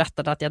år när jag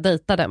berättade att jag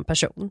dejtade en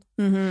person.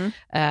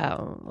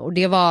 Och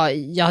det var,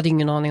 jag hade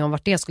ingen aning om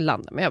vart det skulle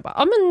landa, men jag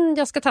bara, men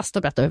jag ska testa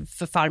att berätta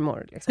för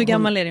farmor. Liksom. Hur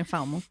gammal är din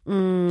farmor?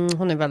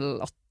 Hon är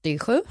väl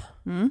 87.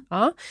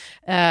 Ja.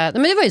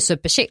 Men det var ju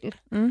superchill.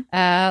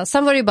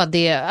 Sen var det ju bara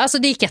det, alltså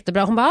det gick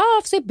jättebra. Hon bara,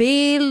 får se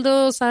bild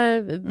och så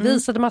här,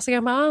 visade massa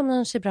grejer.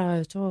 Men ser bra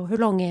ut och hur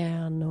lång är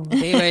han? Och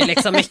det var ju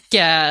liksom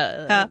mycket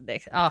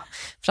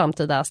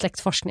framtida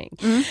släktforskning.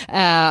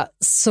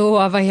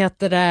 Så vad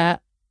heter det?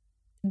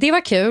 Det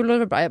var kul och det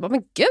var bra. Jag bara,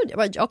 men gud,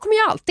 jag kommer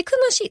ju alltid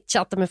kunna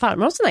chitchatta med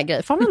farmor och såna här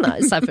grejer. Fan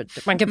vad nice,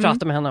 för man kan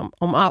prata med henne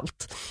om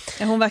allt.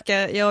 Ja, hon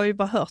verkar, jag har ju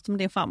bara hört om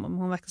din farmor, men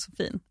hon verkar så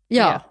fin.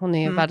 Ja, hon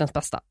är världens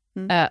bästa.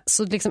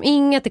 Så liksom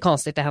inget är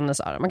konstigt i hennes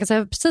öron. Man kan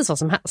säga precis vad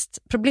som helst.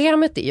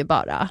 Problemet är ju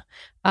bara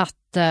att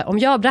om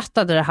jag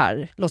berättade det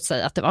här, låt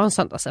säga att det var en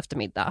söndags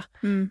eftermiddag,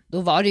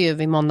 då var det ju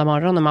vid måndag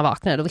morgon när man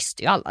vaknade, då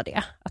visste ju alla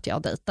det, att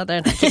jag dejtade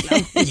den här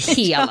killen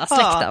i hela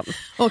släkten.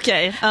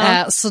 Okej.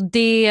 Så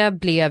det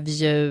blev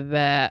ju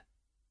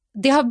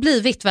det har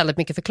blivit väldigt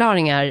mycket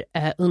förklaringar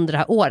under det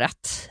här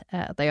året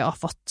där jag har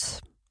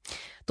fått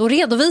då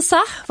redovisa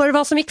vad det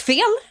var som gick fel.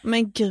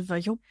 Men gud vad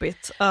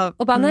jobbigt.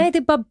 Och bara nej,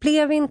 det bara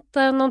blev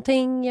inte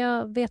någonting,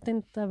 jag vet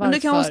inte varför. Men du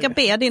kanske ska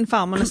be din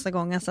farmor nästa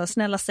gång, alltså,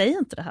 snälla säg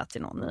inte det här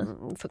till någon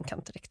nu. Det funkar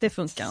inte riktigt. Det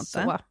funkar inte.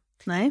 Så.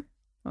 Nej,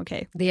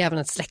 okej. Det är även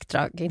ett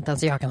släktdrag, inte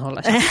ens jag kan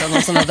hålla käften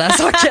och sådana där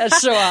saker.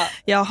 Så.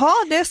 Jaha,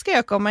 det ska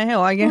jag komma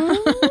ihåg.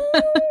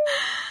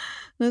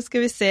 Nu ska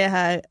vi se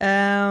här.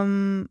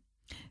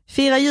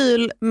 Fira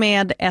jul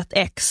med ett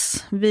ex.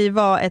 Vi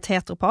var ett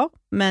heteropar,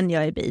 men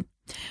jag är bi.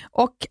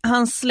 Och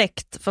hans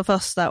släkt för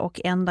första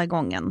och enda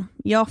gången.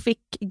 Jag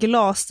fick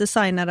glas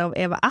designade av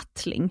Eva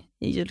Attling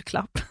i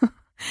julklapp.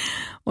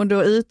 Och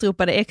då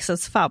utropade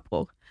exets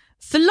farbror: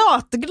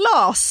 förlåt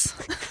glas!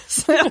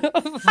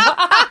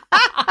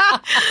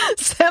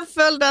 Sen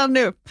följde han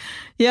upp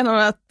genom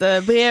att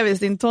bredvid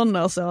sin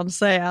tonårsson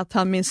säga att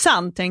han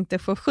minsann tänkte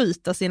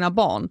förskjuta sina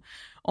barn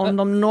om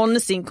de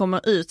någonsin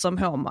kommer ut som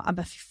homo.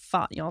 Men fy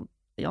fan, jag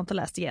har inte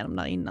läst igenom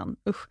där innan.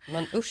 Usch.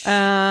 Men usch.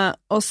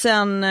 Och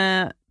sen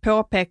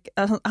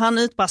han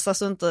utbrast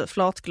alltså inte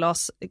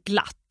flatglas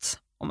glatt,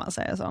 om man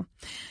säger så.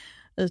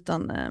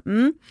 Utan,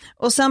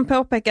 Och sen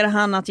påpekade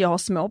han att jag har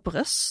små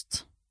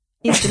bröst.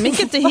 Inte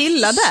mycket till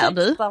hylla där,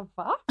 du.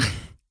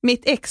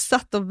 Mitt ex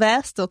satt och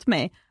väste åt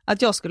mig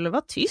att jag skulle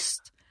vara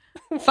tyst.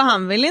 För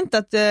han ville inte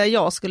att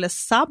jag skulle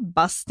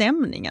sabba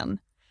stämningen.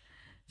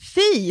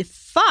 Fy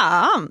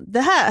fan!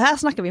 Det här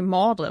snackar vi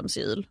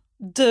mardrömsjul.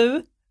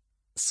 Du,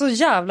 så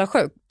jävla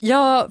sjukt.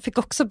 Jag fick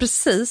också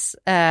precis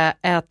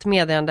ett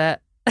meddelande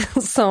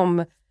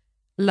som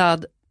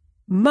löd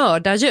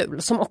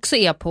mördarjul, som också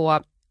är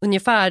på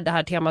ungefär det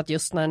här temat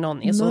just när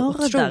någon är så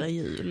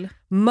mördarjul.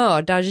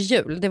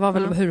 Mördarjul, det var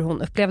väl hur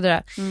hon upplevde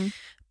det.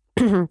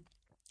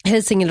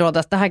 Hej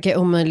singelrådet, det här kan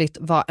jag omöjligt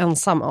vara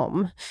ensam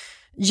om.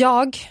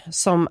 Jag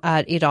som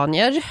är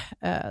iranier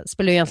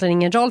spelar egentligen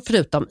ingen roll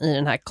förutom i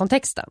den här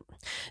kontexten.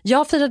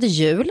 Jag firade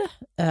jul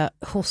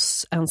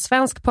hos en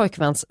svensk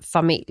pojkväns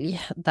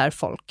familj där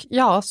folk,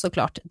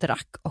 såklart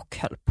drack och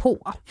höll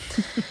på.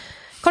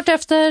 Kort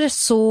efter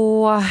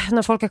så,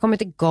 när folk har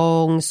kommit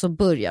igång, så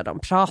börjar de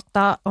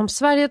prata om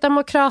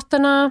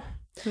Sverigedemokraterna.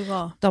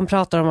 Hurra. De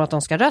pratar om att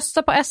de ska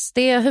rösta på SD,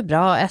 hur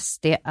bra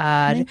SD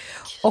är.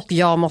 Och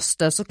jag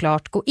måste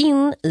såklart gå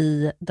in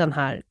i den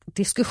här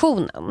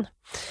diskussionen.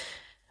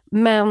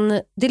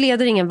 Men det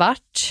leder ingen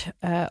vart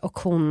och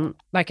hon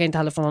verkar inte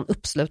heller få någon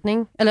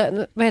uppslutning.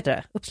 Eller vad heter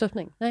det?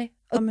 Uppslutning? Nej,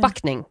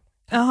 uppbackning.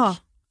 Jaha.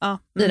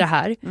 I det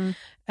här.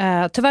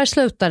 Tyvärr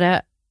slutar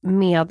det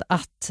med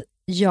att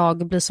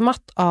jag blir så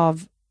matt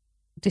av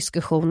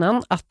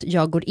diskussionen att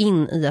jag går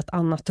in i ett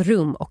annat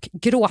rum och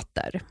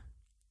gråter.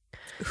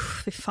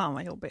 Fy fan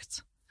vad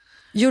jobbigt.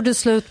 Gjorde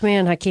slut med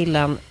den här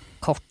killen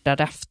kort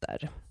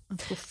därefter.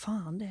 Vad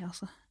fan det är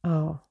alltså.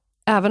 Ja.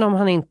 Även om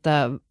han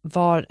inte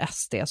var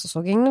SD så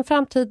såg jag ingen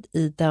framtid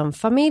i den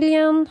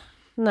familjen.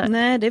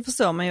 Nej, det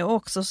förstår man ju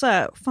också. Så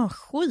här, fan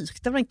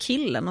sjukt av den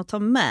killen att ta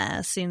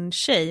med sin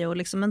tjej och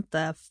liksom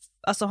inte...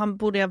 Alltså han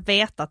borde ju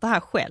veta att det här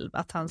själv,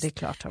 att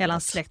hela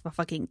hans släkt var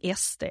fucking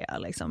SD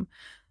liksom.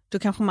 Då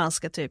kanske man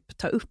ska typ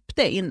ta upp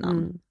det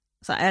innan.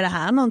 Så här, är det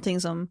här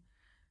någonting som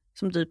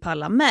du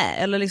pallar med?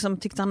 Eller liksom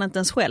tyckte han inte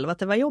ens själv att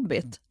det var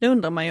jobbigt? Det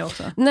undrar man ju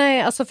också.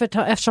 Nej, alltså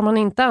eftersom man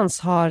inte ens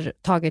har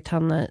tagit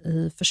henne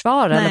i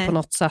försvar eller på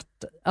något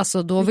sätt.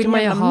 Alltså då vill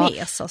man ju ha...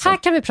 Alltså.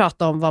 Här kan vi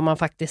prata om vad man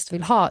faktiskt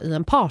vill ha i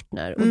en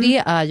partner. Och det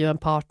är ju en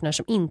partner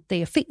som inte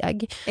är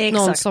feg. Exakt.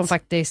 Någon som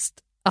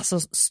faktiskt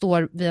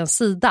står vid en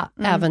sida,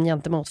 även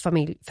gentemot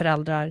familj,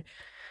 föräldrar.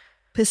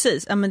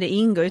 Precis, ja men det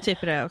ingår ju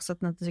typ i det också,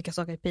 att man inte tycker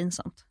saker är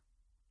pinsamt.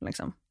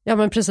 Liksom. Ja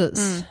men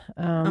precis.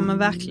 Ja men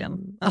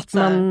verkligen.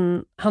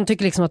 Han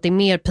tycker liksom att det är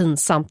mer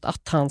pinsamt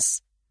att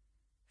hans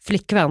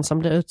flickvän som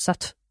blir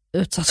utsatt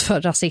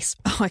för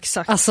rasism. Ja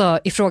exakt. Alltså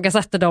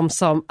ifrågasätter dem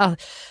som...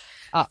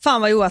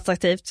 Fan vad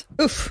oattraktivt.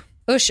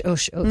 Usch.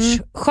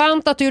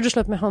 Skönt att du gjorde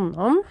slut med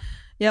honom.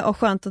 Ja och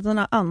skönt att den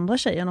här andra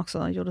tjejen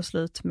också gjorde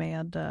slut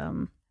med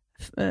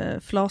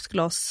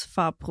flatglas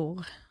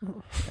farbror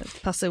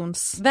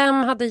persons. Vem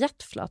hade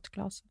gett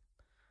flatglas?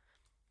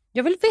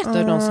 Jag vill veta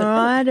hur de ser ut.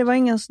 Nej, det var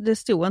ingen, det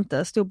stod inte.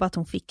 Det stod bara att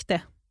hon fick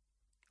det.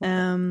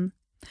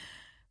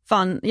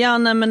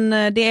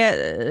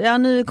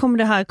 Nu kommer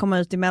det här komma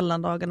ut i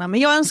mellandagarna. Men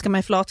jag önskar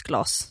mig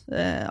flatglas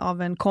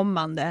av en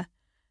kommande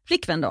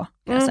flickvän då,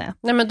 kan jag säga.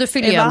 Nej, men du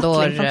fyller ju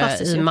ändå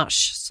i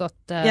mars. Så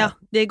att, ja,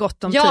 det är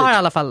gott om tid. Jag har i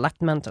alla fall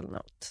lagt mental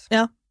note.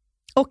 Ja,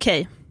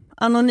 okej.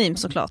 Anonym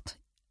såklart.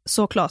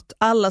 Såklart.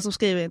 Alla som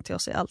skriver in till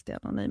oss är alltid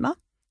anonyma.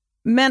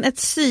 Men ett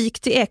psyk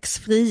till ex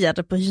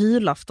friade på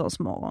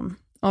julaftonsmorgon.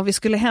 Och vi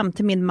skulle hem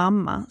till min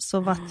mamma, så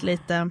vart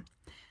lite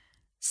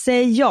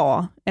säg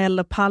ja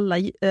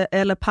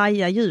eller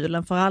paja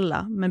julen för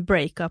alla med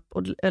breakup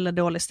eller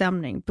dålig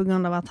stämning på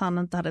grund av att han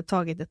inte hade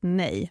tagit ett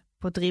nej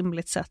på ett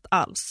rimligt sätt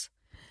alls.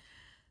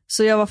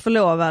 Så jag var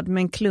förlovad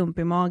med en klump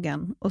i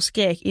magen och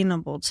skrek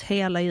inombords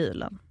hela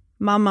julen.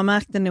 Mamma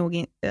märkte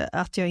nog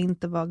att jag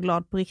inte var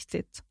glad på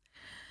riktigt.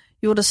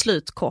 Gjorde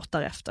slut kort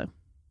därefter.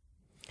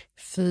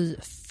 Fy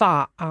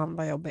fan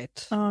vad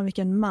jobbigt. Ja,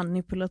 vilken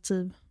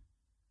manipulativ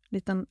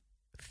liten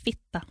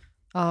fitta.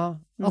 Ja,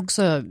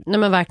 också, nej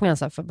men verkligen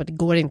så här, för det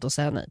går inte att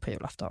säga nej på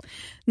julafton.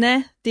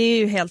 Nej, det är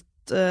ju helt,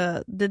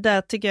 det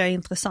där tycker jag är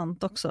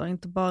intressant också,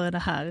 inte bara det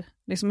här.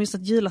 Liksom just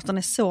att julafton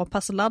är så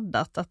pass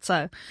laddat att så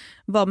här,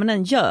 vad man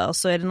än gör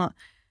så är det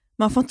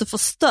man får inte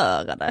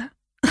förstöra det.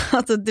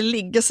 Att det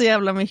ligger så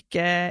jävla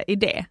mycket i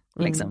det.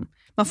 Liksom.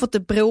 Man får inte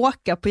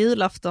bråka på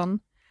julafton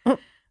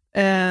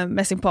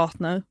med sin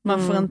partner.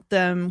 Man får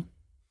inte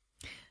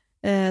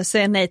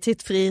säga nej till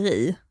ett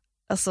frieri.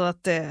 Alltså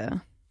att det...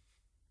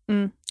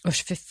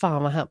 Usch, fy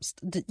fan vad hemskt.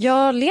 Jag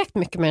har lekt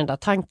mycket med den där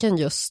tanken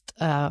just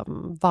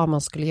vad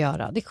man skulle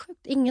göra. Det är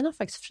sjukt, ingen har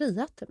faktiskt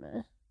friat till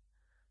mig.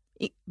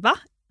 Va?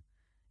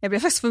 Jag blir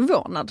faktiskt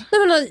förvånad.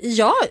 Nej, men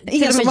jag,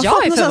 ingen som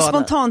har fått något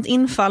spontant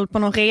infall på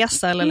någon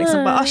resa eller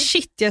liksom bara,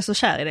 shit, jag är så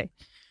kär i dig.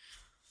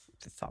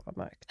 Fy fan vad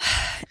mörkt.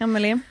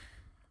 Emelie,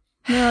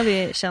 nu har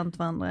vi känt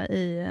varandra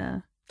i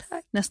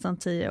nästan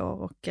 10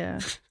 år och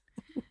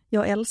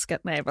jag älskar...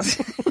 Nej, bara...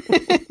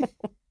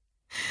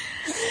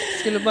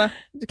 Skulle bara,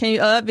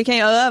 vi kan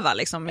ju öva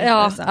liksom.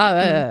 Ja,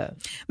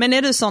 Men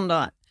är du sån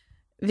då,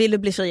 vill du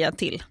bli friad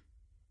till?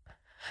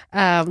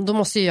 Då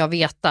måste ju jag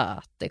veta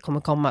att det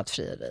kommer komma ett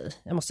frieri.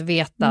 Jag måste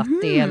veta att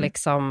det är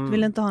liksom... Du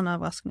vill inte ha en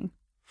överraskning?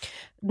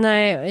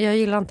 Nej, jag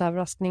gillar inte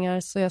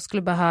överraskningar, så jag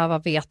skulle behöva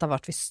veta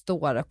vart vi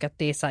står och att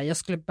det är så här, jag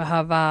skulle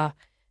behöva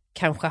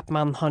kanske att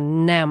man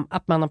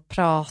har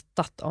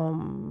pratat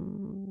om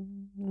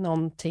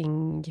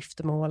någonting,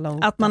 giftermål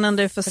långt att man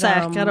ändå är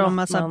försäkrad om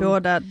att man...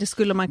 båda, det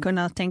skulle man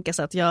kunna tänka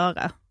sig att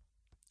göra.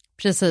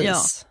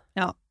 Precis.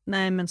 Ja.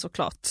 Nej men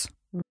såklart.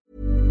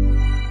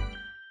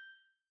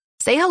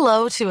 Say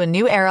hello to a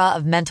new era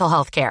of mental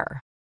health care.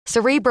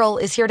 Cerebral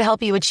is here to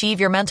help you achieve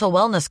your mental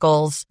wellness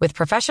goals with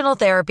professional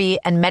therapy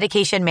and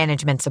medication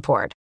management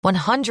support.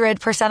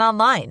 100%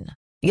 online.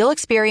 You'll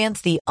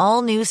experience the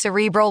all-new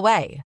Cerebral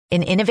Way,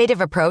 an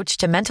innovative approach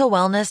to mental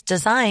wellness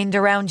designed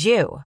around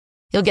you.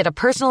 You'll get a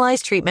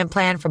personalized treatment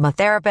plan from a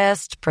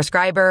therapist,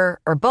 prescriber,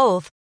 or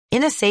both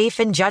in a safe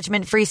and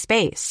judgment-free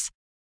space.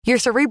 Your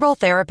Cerebral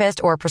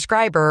therapist or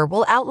prescriber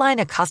will outline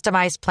a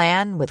customized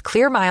plan with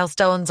clear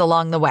milestones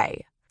along the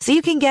way, so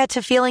you can get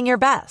to feeling your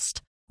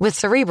best. With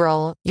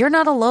Cerebral, you're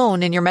not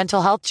alone in your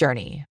mental health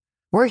journey.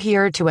 We're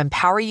here to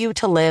empower you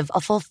to live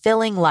a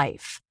fulfilling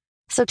life.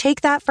 So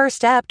take that first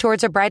step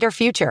towards a brighter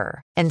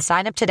future and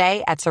sign up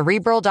today at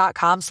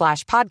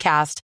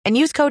Cerebral.com/podcast and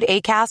use code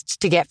ACAST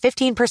to get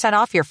 15%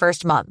 off your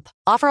first month.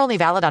 Offer only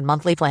valid on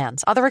monthly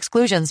plans. Other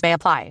exclusions may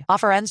apply.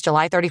 Offer ends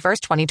July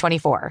 31st,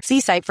 2024.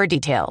 See site for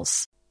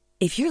details.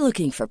 If you're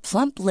looking for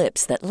plump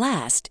lips that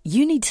last,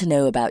 you need to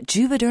know about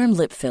Juvederm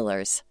lip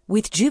fillers.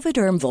 With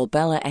Juvederm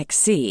Volbella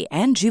XC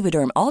and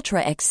Juvederm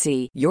Ultra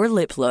XC, your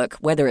lip look,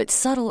 whether it's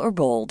subtle or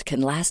bold, can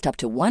last up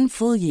to 1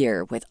 full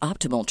year with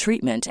optimal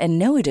treatment and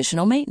no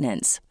additional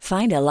maintenance.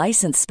 Find a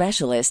licensed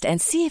specialist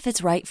and see if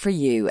it's right for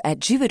you at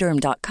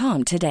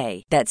Juvederm.com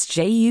today. That's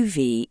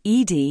JUVEDERM.com.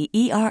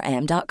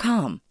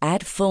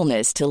 Add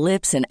fullness to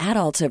lips in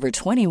adults over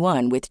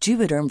 21 with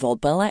Juvederm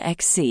Volbella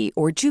XC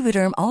or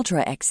Juvederm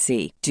Ultra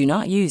XC. Do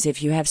not use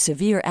if you have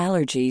severe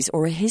allergies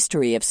or a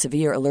history of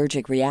severe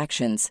allergic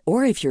reactions,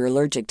 or if you're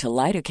allergic to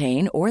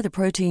lidocaine or the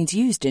proteins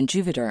used in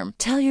Juvederm.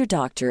 Tell your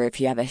doctor if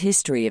you have a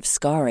history of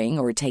scarring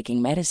or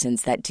taking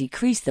medicines that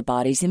decrease the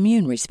body's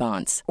immune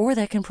response or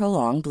that can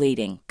prolong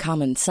bleeding.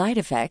 Common side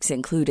effects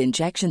include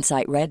injection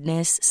site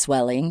redness,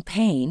 swelling,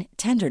 pain,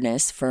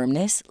 tenderness,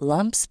 firmness,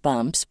 lumps,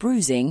 bumps,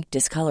 bruising,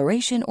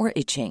 discoloration, or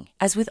itching.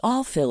 As with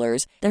all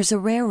fillers, there's a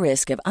rare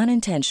risk of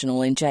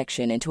unintentional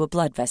injection into a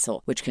blood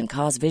vessel, which can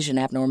cause vision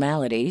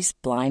abnormalities,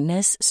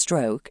 blindness,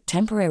 stroke,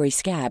 temporary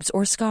scabs,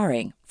 or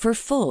scarring. For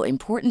full,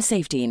 important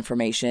safety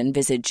information,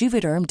 visit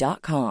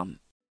Juvederm.com.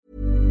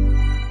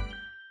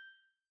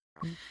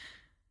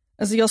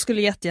 Alltså jag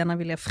skulle jättegärna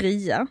vilja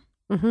fria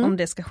om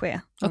det ska ske.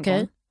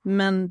 Okej.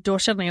 Men då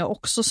känner jag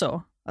också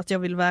så att jag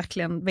vill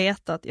verkligen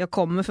veta att jag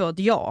kommer få ett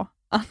ja.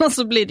 Annars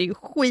så blir det ju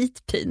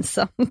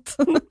skitpinsamt.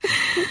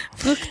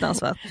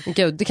 Fruktansvärt.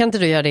 Gud, kan inte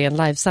du göra det i en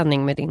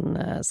livesändning med din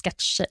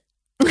sketch?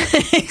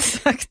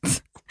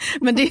 Exakt.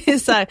 Men det är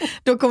så här,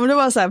 då kommer det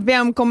vara så här,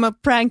 vem kommer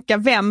pranka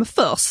vem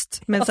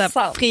först? Med så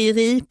här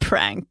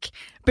frieri-prank.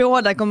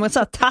 Båda kommer så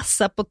här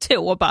tassa på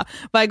tå bara,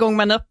 varje gång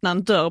man öppnar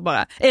en dörr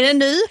bara. Är det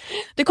nu?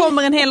 Det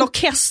kommer en hel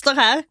orkester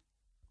här.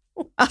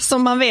 Alltså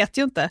man vet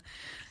ju inte.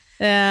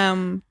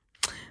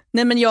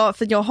 Nej men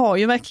jag har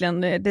ju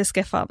verkligen, det ska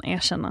jag fan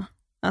erkänna.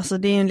 Alltså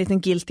det är en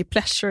liten guilty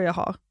pleasure jag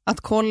har.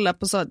 Att kolla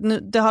på så, nu,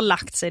 det har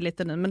lagt sig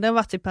lite nu, men det har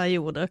varit i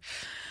perioder.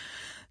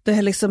 Det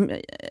är liksom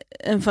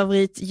en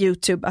favorit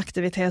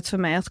YouTube-aktivitet för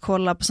mig att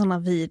kolla på sådana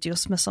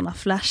videos med sådana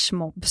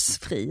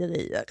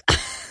flashmobs-frierier.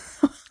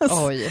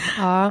 Oj.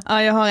 Ja,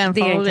 jag har en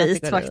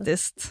favorit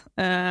faktiskt.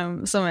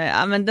 Som är,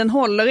 ja men den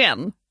håller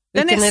än.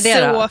 Den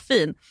är så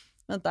fin.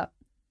 Vänta.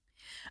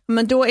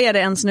 Men då är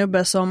det en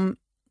snubbe som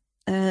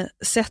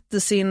sätter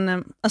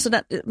sin, alltså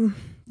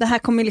det här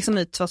kom ju liksom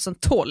ut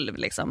 2012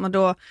 liksom, och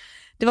då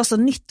det var så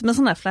nytt med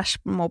sådana här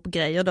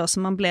flashmob-grejer då, så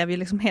man blev ju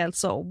liksom helt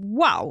så,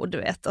 wow, du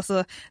vet.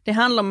 Alltså, det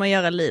handlar om att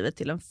göra livet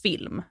till en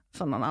film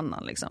för någon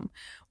annan liksom.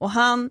 Och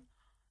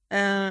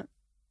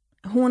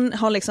hon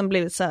har liksom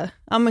blivit så här,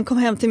 ja men kom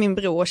hem till min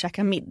bror och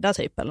käka middag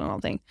typ eller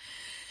någonting.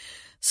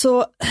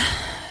 Så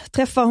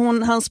träffar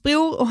hon hans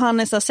bror och han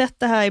är så här, sett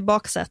det här i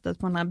baksätet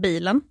på den här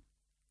bilen.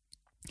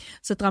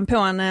 Sätter han på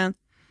en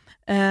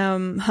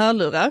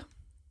hörlurar.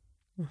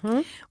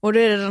 Mm-hmm. Och då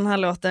är det den här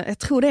låten, jag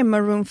tror det är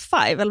Maroon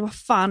 5 eller vad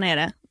fan är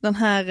det? Den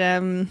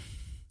här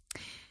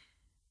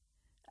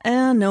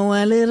I know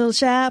a little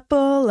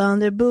chapel on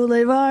the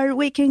boulevard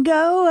we can go,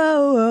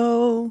 oh,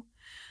 oh.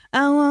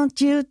 I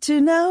want you to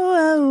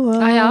know.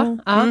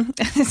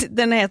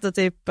 Den heter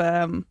typ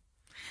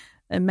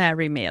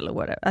Marry Me eller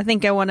whatever. I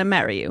think I wanna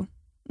marry you.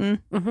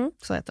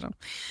 Så heter den.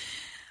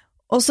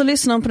 Och så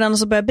lyssnar hon på den och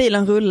så börjar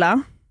bilen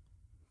rulla.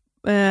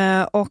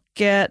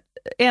 Och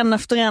en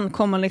efter en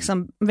kommer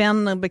liksom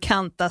vänner,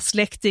 bekanta,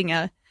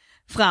 släktingar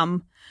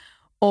fram.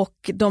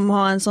 Och de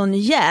har en sån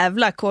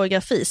jävla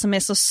koreografi som är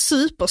så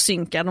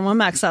supersynkad. De har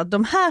märkt så att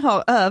de här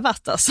har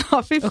övat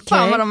alltså. Fy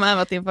fan vad de har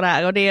övat inför det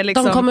här. Och det är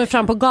liksom, de kommer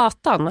fram på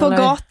gatan? På eller?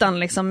 Gatan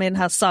liksom, i den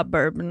här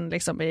suburben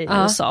liksom, i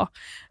USA.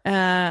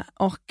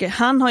 Och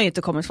han har ju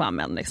inte kommit fram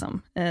än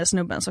liksom,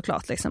 snubben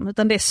såklart liksom.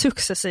 Utan det är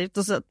successivt.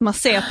 Och så att man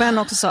ser på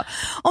henne också så,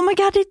 oh my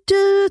god det är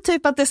du!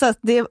 Typ att det är så,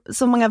 det är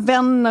så många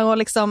vänner och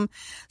liksom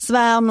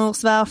svärmor,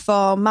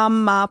 svärfar,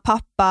 mamma,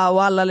 pappa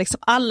och alla liksom,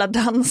 alla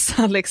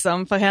dansar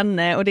liksom för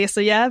henne. Och det är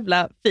så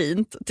jävla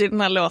fint till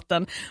den här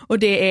låten. Och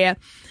det är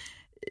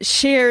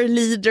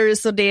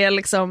cheerleaders och det är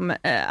liksom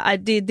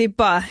det är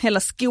bara hela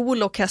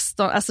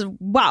skolorkestern, alltså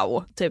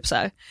wow, typ så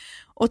här.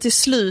 Och till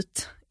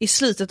slut, i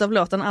slutet av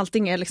låten,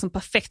 allting är liksom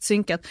perfekt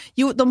synkat.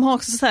 Jo, de har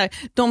också så här,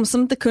 de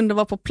som inte kunde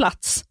vara på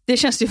plats, det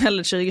känns ju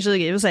väldigt 2020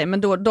 i och för sig,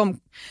 men då de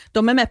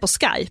är med på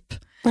Skype.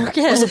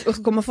 Okay. Och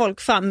så kommer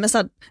folk fram med så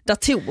här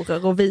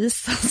datorer och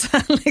visar så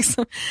här,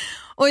 liksom.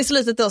 Och i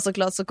slutet då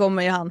såklart så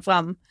kommer ju han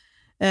fram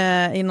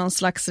i någon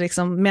slags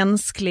liksom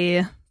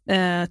mänsklig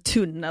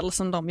tunnel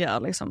som de gör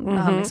liksom, när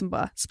han liksom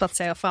bara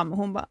spatserar fram och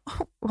hon bara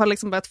har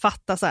liksom börjat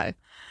fatta så här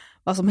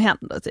vad som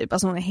händer typ,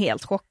 alltså hon är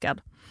helt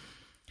chockad.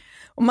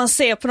 Och man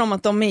ser på dem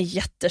att de är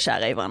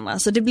jättekära i varandra,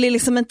 så det blir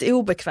liksom inte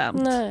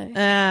obekvämt.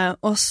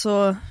 Och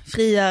så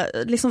fria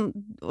liksom,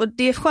 och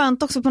det är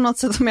skönt också på något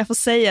sätt, om jag får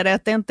säga det,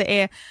 att det inte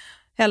är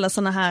heller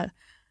såna här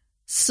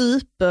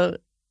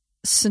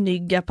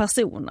supersnygga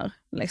personer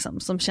liksom,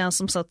 som känns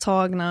som så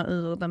tagna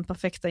ur den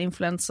perfekta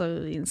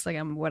influencer,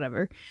 Instagram,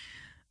 whatever.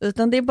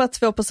 Utan det är bara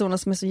två personer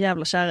som är så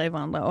jävla kära i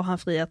varandra och han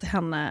friar till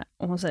henne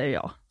och hon säger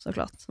ja,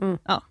 såklart.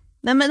 Ja.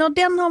 Nej, men och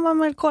den har man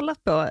väl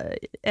kollat på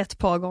ett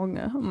par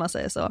gånger, om man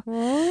säger så.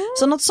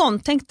 Så något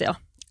sånt tänkte jag.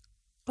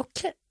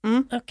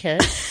 Okej.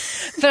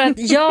 För att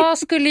jag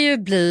skulle ju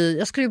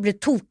bli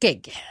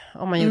tokig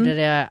om man gjorde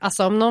det.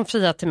 Alltså om någon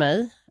friar till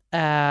mig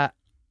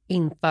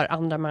inför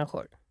andra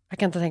människor. Jag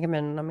kan inte tänka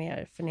mig något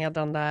mer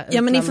förnedrande.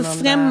 Ja, men inför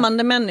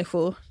främmande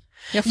människor.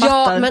 Jag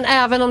fattar. Ja, men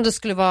även om det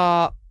skulle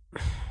vara...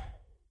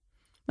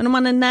 Men om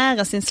man är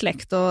nära sin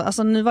släkt, och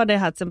alltså nu var det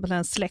här till exempel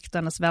en släkt och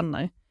hennes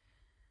vänner.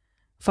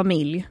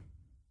 Familj.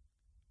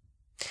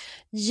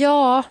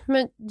 Ja,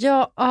 men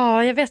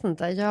jag vet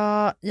inte.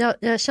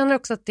 Jag känner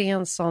också att det är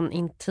en sån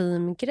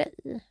intim grej.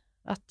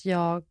 Att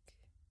jag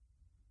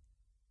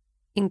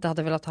inte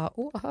hade velat ha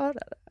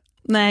åhörare.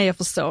 Nej, jag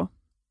förstår.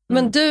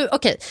 Men du,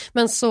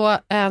 men så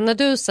när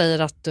du säger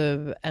att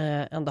du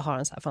ändå har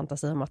en så här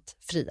fantasi om att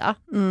fria,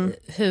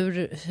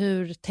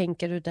 hur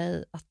tänker du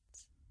dig att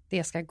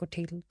det ska gå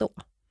till då?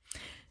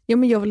 Ja,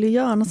 men jag vill ju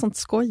göra något sånt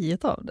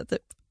skojigt av det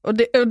typ. Och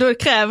då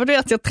kräver det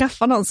att jag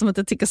träffar någon som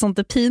inte tycker sånt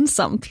är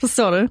pinsamt,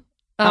 förstår du?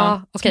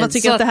 Ja, man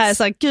tycker att det här är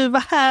så här, gud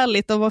vad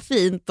härligt och vad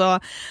fint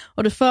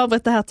och du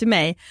förberett det här till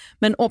mig.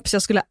 Men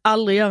jag skulle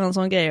aldrig göra en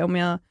sån grej om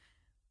jag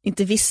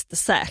inte visste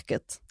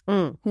säkert.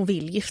 Hon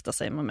vill gifta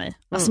sig med mig.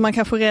 Alltså man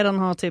kanske redan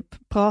har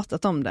typ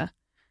pratat om det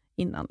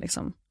innan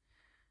liksom.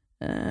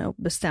 Och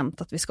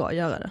bestämt att vi ska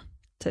göra det.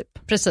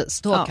 Typ.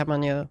 Precis, då kan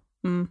man ju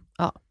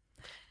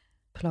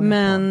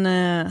men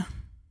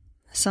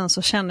sen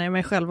så känner jag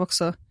mig själv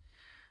också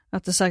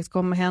att det säkert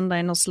kommer hända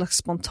i något slags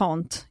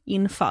spontant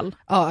infall.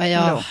 Ja,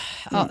 jag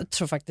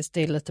tror faktiskt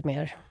det är lite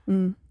mer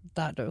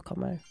där du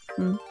kommer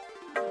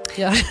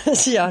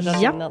göra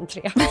din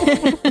entré.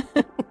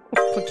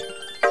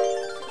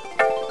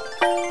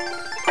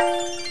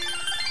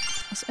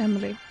 Alltså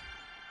Emily,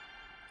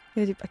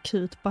 jag är typ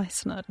akut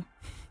bajsnödig.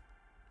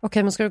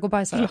 Okej, men ska du gå och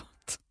bajsa?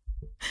 Förlåt.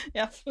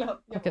 Ja,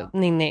 förlåt. Okej,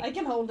 Ninni. I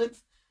can hold it.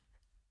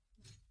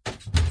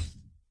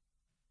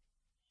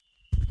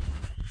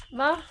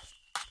 Va?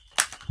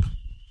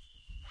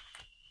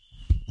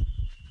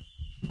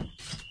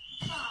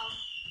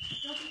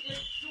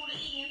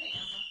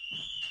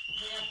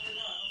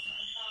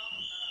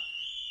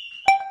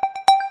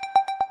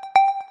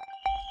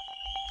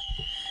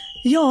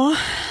 Ja,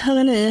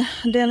 hörrni,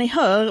 det ni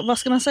hör, vad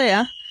ska man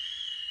säga?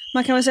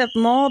 Man kan väl säga att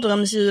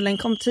mardrömsjulen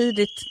kom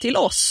tidigt till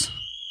oss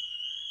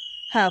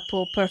här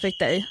på Perfect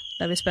Day,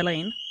 där vi spelar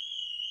in.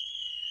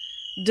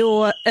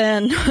 då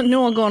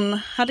någon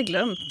hade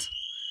glömt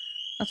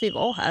att vi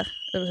var här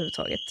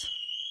överhuvudtaget.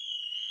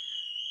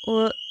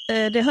 Och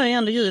det hör ju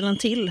ändå julen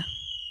till.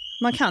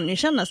 Man kan ju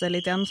känna sig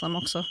lite ensam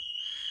också.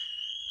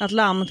 Att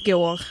larmet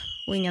går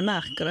och ingen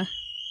märker det,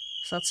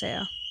 så att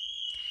säga.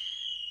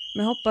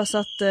 Men jag hoppas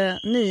att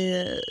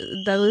ni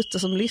där ute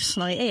som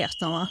lyssnar i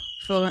etern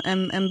får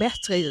en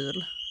bättre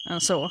jul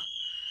än så.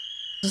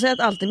 Jag säger att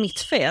allt är mitt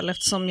fel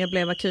eftersom jag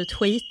blev akut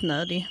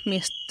skitnödig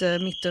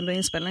mitt under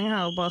inspelningen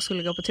här och bara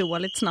skulle gå på toa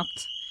lite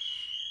snabbt.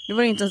 Det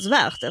var ju inte ens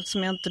värt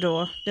eftersom jag inte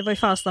då... Det var ju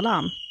falskt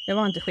alarm. Jag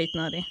var inte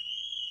skitnödig.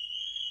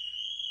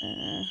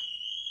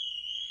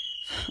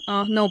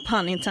 No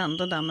pun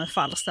intended där med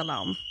falskt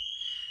alarm.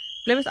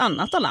 Det blev ett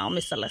annat alarm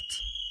istället.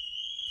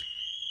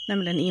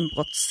 Nämligen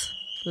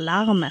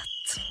inbrottslarmet.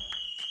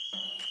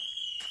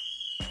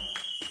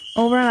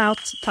 Over and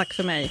out. Tack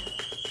för mig.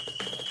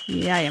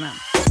 Jajamän.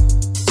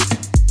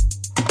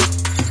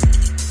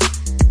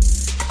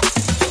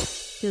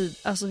 Gud,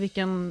 alltså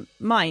vilken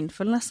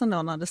mindfulness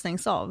ändå när det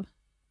stängs av.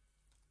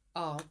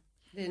 Ja,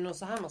 det är nog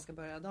så här man ska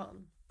börja dagen.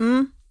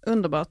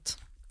 Underbart.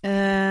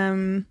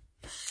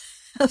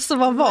 Alltså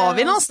var var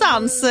vi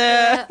någonstans?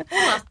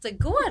 Att det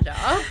går då?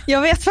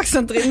 Jag vet faktiskt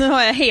inte, nu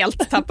har jag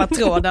helt tappat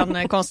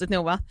tråden, konstigt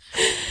nog va?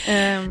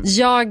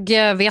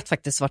 Jag vet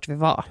faktiskt vart vi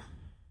var.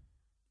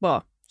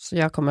 Bra. Så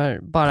jag kommer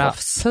bara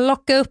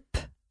plocka upp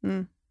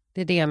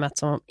det DM:et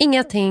som om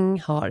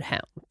ingenting har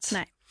hänt.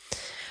 Nej.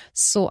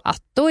 Så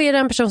att då är det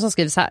en person som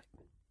skriver så här.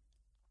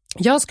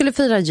 Jag skulle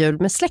fira jul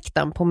med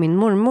släkten på min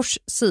mormors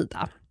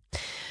sida.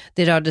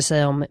 Det rörde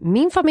sig om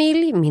min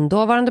familj, min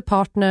dåvarande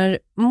partner,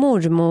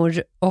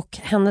 mormor och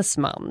hennes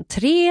man.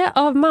 3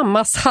 av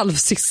mammas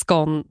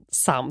halvsyskon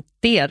samt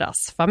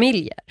deras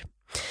familjer.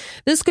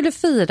 Vi skulle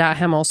fira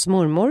hemma hos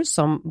mormor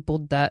som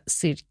bodde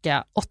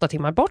cirka 8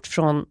 timmar bort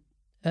från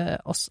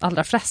oss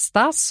allra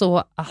flesta. Så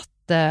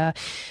att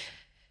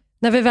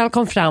när vi väl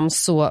kom fram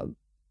så...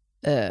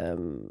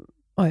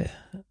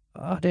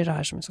 det är det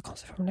här som är så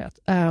konstigt formulerat.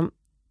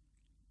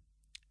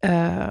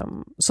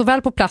 Så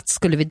väl på plats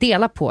skulle vi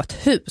dela på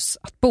ett hus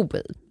att bo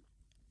i.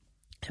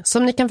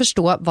 Som ni kan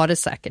förstå var det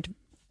säkert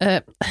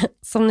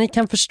som ni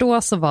kan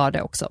förstå så var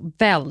det också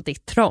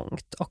väldigt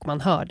trångt och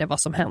man hörde vad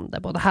som hände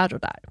både här och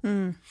där.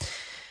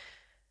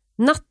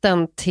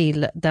 Natten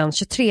till den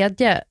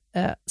 23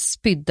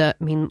 spydde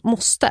min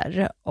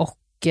moster och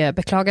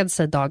beklagade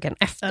sig dagen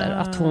efter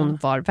att hon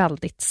var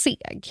väldigt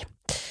seg.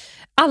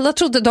 Alla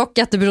trodde dock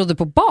att det berodde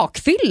på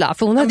bakfylla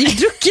för hon hade ju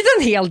druckit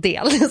en hel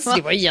del. Så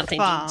det var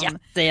egentligen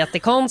inte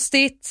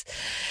jättekonstigt.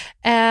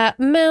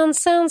 Men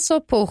sen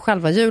så på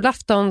själva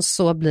julafton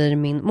så blir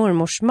min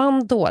mormors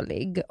man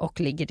dålig och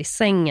ligger i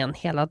sängen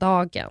hela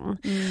dagen.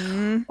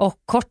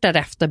 Och kort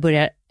därefter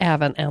börjar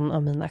även en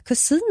av mina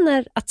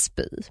kusiner att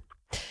spy.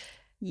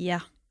 Ja.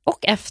 Och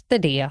efter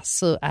det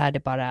så är det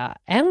bara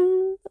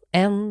en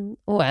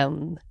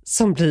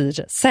som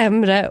blir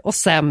sämre och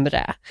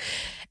sämre.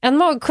 En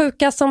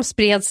magsjuka som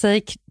spred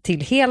sig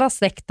till hela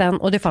släkten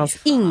och det fanns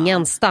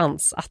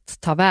ingenstans att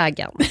ta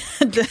vägen.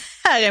 Det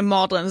här är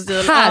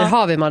mardrömsjul. Här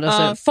har vi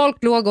mardrömsjul.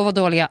 Folk låg och var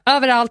dåliga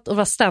överallt och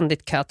var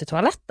ständigt kö till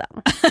toaletten.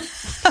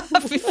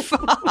 Fy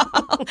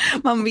fan.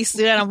 Man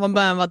visste ju redan från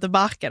början vad det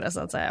barkade så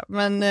att säga.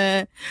 Men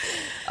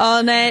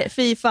nej,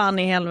 fy fan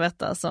i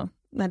helvete alltså.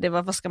 Nej, det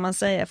var, vad ska man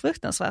säga,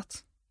 fruktansvärt.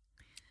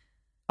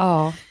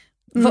 Ja.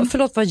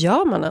 Förlåt, vad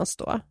gör man ens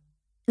då?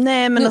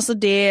 Nej, men alltså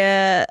det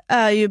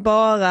är ju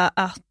bara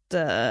att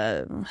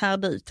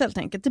härda ut helt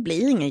enkelt. Det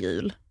blir ingen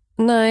jul.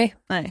 Nej,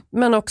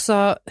 men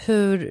också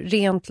hur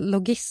rent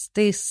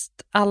logistiskt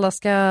alla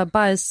ska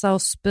bajsa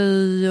och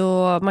spy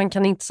och man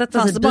kan inte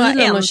sätta sig i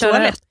bilen och köra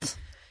toalett.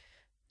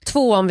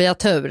 2 om vi har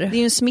tur. Det är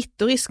ju en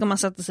smittorisk om man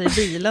sätter sig i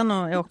bilen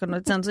och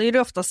åker. Sen så är det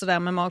ofta så där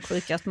med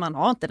magsjuka att man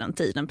har inte den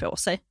tiden på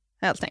sig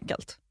helt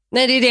enkelt.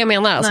 Nej, det är det jag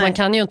menar. Alltså, man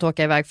kan ju inte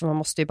åka iväg för man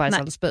måste ju bajsa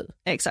eller spy.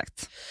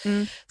 Exakt.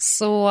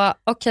 Så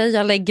okej,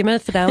 jag lägger mig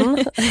för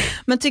den.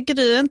 Men tycker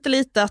du inte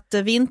lite att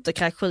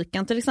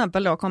vinterkräksjukan till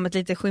exempel då kommit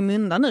lite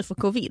skymundan nu för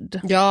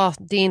covid? Ja,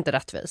 det är inte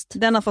rättvist.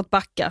 Den har fått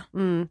backa.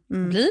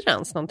 Blir det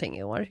ens någonting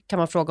i år? Kan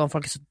man fråga om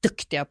folk är så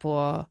duktiga på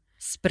att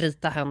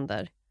sprita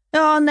händer?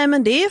 Ja, nej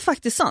men det är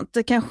faktiskt sant.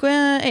 Det kanske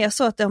är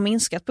så att det har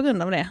minskat på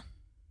grund av det.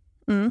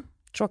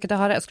 Tråkigt att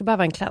höra. Jag skulle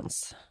behöva en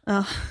kläns.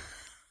 Ja.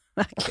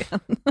 Verkligen.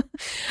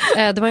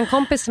 Det var en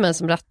kompis till mig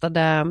som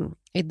berättade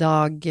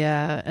idag,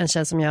 en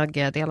tjej som jag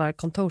delar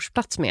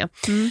kontorsplats med,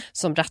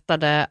 som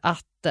berättade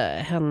att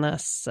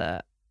hennes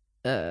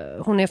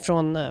hon är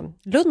från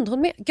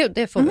Lund, gud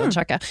det får vi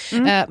undersöka.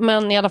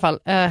 Men i alla fall,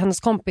 hennes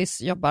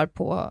kompis jobbar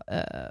på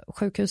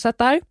sjukhuset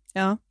där.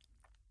 Ja.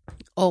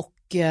 Och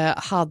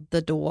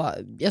hade då,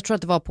 jag tror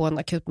att det var på en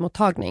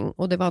akutmottagning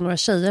och det var några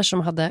tjejer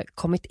som hade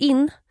kommit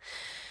in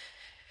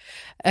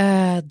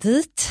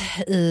dit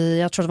i,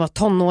 jag tror det var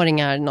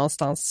tonåringar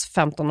någonstans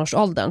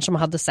 15-årsåldern som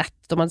hade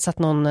sett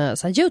någon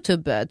så här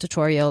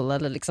YouTube-tutorial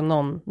eller liksom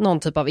någon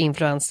typ av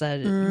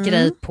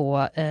influencer-grej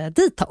på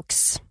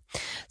detox.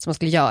 som man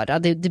skulle göra.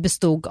 Det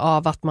bestod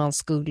av att man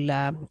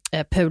skulle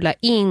pula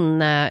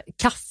in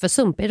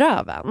kaffesump i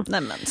röven.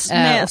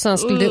 Nej, och sen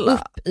skulle det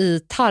upp i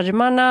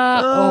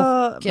tarmarna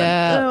och...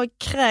 Jag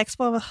kräks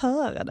bara av att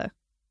höra det.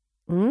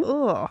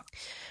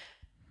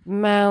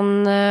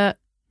 Men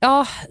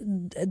ja,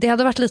 det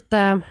hade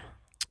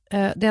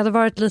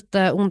varit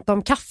lite ont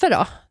om kaffe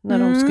då när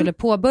de skulle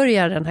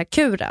påbörja den här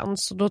kuren.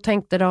 Så då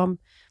tänkte de,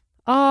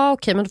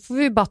 okej, men då får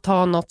vi bara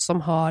ta något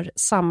som har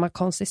samma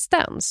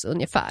konsistens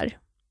ungefär.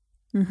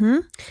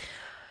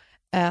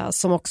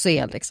 Som också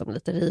är liksom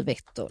lite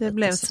rivigt. Och det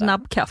blev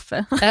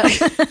snabbkaffe.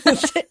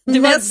 det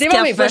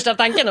var min första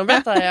tanke. De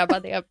berättade jag bara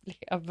det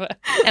blev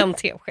en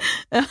tesked.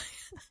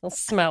 De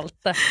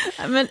smälte.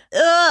 Men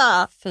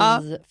fy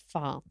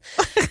fan.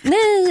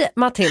 Nej,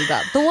 Matilda,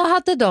 då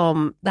hade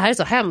de, det här är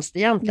så hemskt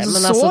egentligen.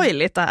 Men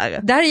sorgligt det här.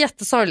 Det här är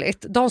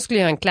jättesorgligt. De skulle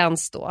göra en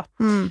cleanse då.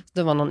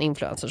 Det var någon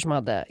influencer som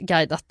hade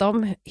guidat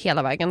dem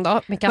hela vägen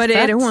då med kaffet. Men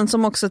är det hon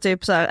som också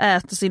typ så här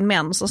äter sin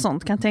mens och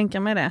sånt? Kan tänka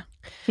mig det.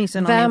 Finns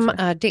det någon Vem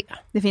är det?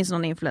 Det finns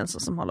någon influencer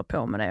som håller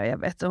på med det och jag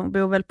vet. Hon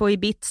bor väl på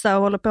Ibiza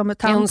och håller på med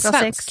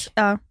tantrasex.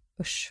 Ja.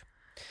 Usch.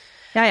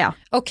 Ja.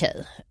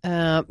 Okej.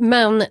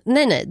 Men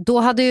nej, då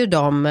hade ju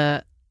de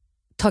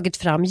tagit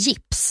fram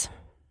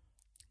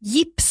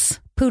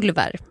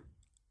gipspulver.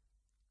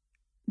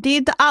 Det är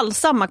inte alls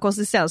samma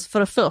konsistens för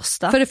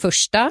det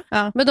första.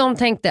 Ja. Men de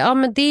tänkte,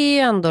 men det är ju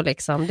ändå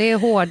liksom, det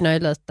hårdnar ju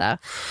lite.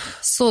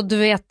 Så du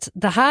vet,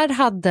 det här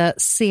hade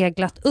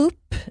seglat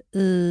upp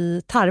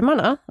i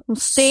tarmarna.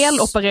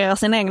 Steloperera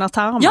sina egna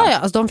tarmar. Ja,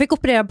 alltså de fick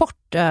operera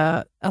bort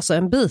alltså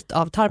en bit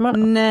av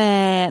tarmarna.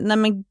 Nej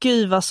men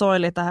gud vad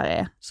sorgligt det här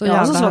är. Så jag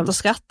har så svårt att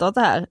skratta åt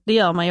det här. Det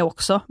gör man ju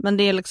också. Men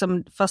det är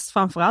liksom, fast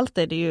framförallt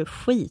är det ju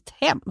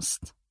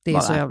skithemskt. Det är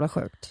bara så jävla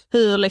sjukt.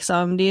 Hur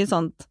liksom, det är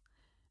sånt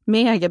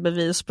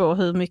megabevis på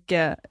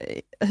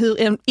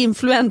hur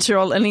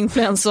influential en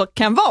influencer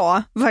kan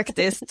vara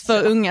faktiskt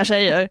för unga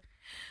tjejer.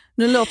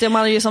 Nu låter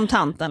man ju som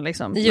tanten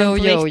liksom. Jo.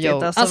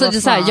 Alltså det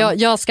är så här,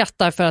 jag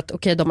skrattar för att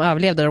de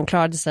överlevde, de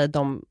klarade sig,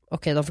 de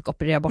fick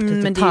operera bort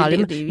lite tarm,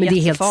 men det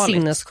är helt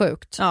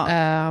sinnessjukt.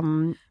 Ja.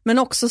 Men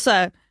också så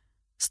här,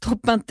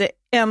 stoppa inte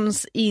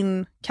ens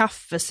in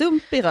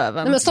kaffesump i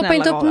röven. Nej, men stoppa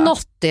inte upp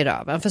något i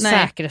röven för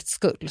säkerhets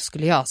skull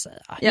skulle jag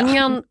säga.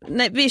 Ja.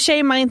 Nej, vi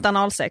shamear inte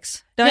analsex.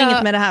 Det har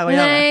inget med det här att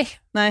göra.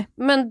 Nej.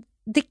 Men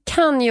det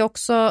kan ju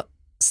också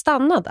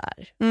stanna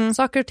där.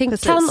 Saker och ting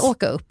kan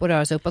åka upp och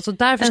röra sig upp. Alltså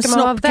därför ska man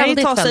vara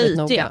väldigt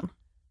noga. Igen.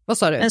 Vad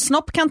sa du? En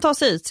snopp kan ta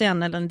sig ut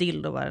igen eller en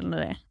dildo eller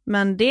det.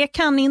 Men det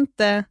kan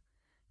inte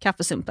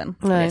kaffesumpen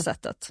på det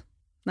sättet.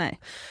 Nej.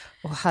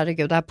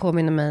 Herregud, det här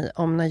påminner mig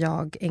om när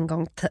jag en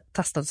gång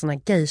testade såna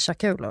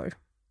geisha-kulor.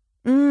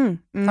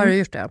 Har du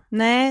gjort det?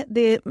 Nej,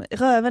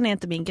 röven är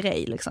inte min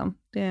grej liksom.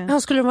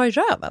 Skulle de vara i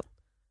röven?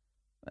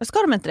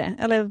 Ska de inte det?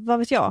 Eller vad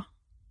vet jag?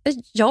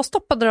 Jag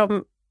stoppade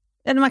dem.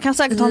 Eller man kan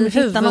säkert ha dem i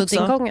fittan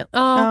också. Huvudingången.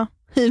 Ja.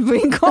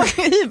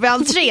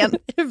 Huvudentrén.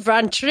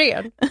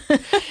 Huvudentrén.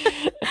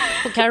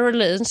 På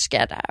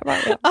Karolinska där var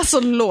det. Alltså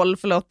lol,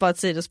 förlåt bara ett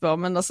sidospår.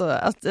 Men alltså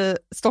att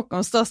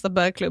Stockholms största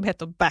bögklubb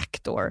heter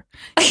Backdoor.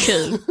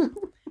 Kul.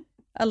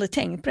 Aldrig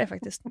tänkt på det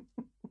faktiskt.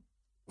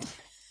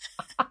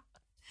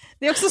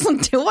 Det är också sån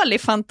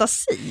dålig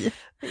fantasi.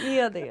 Det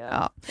är det.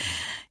 Ja.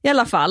 I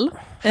alla fall,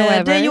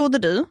 det gjorde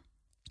du.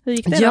 Hur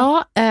gick det då?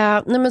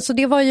 Ja, nej men så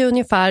det var ju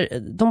ungefär,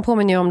 de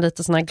påminner ju om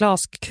lite såna här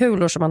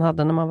glaskulor som man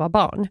hade när man var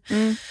barn.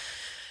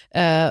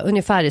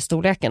 Ungefär i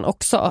storleken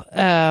också.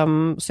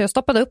 Så jag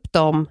stoppade upp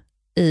dem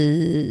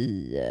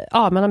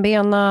mellan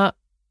benen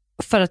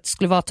för att det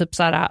skulle vara typ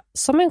så här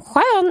som en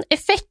skön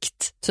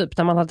effekt typ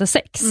när man hade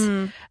sex.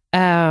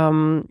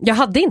 Jag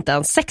hade inte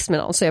ens sex med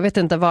någon så jag vet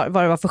inte vad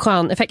det var för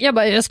skön effekt.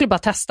 Jag skulle bara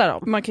testa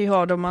dem. Man kan ju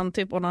ha dem man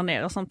typ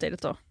onanerar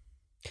samtidigt då.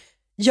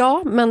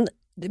 Ja, men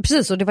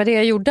precis, och det var det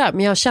jag gjorde,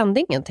 men jag kände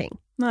ingenting.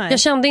 Nej. Jag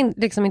kände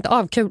liksom inte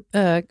av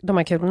de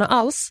här kulorna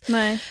alls.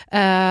 Nej.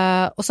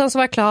 Och sen så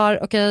var jag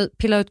klar,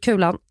 pilla ut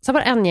kulan. Sen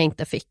var det en jag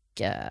inte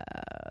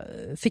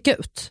fick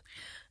ut.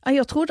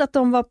 Jag trodde att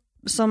de var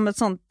som ett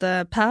sånt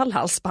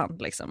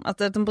pärlhalsband liksom.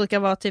 Att de brukar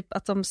vara typ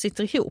att de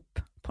sitter ihop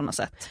på något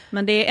sätt.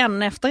 Men det är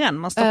en efter en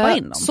man stoppar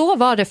in dem. Så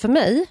var det för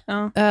mig.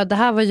 Ja. Det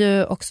här var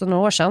ju också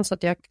några år sedan så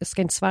att jag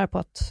ska inte svära på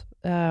att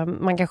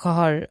man kanske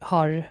har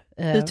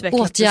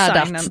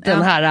åtgärdat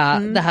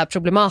det här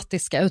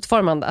problematiska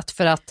utformandet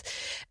för att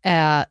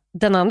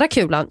den andra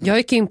kulan, jag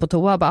gick in på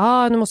toa och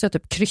bara, nu måste jag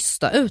typ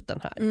krysta ut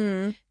den här.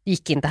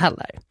 Gick inte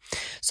heller.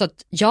 Så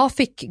att jag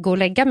fick gå och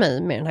lägga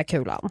mig med den här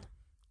kulan.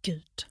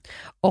 Gud.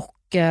 Och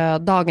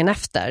dagen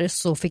efter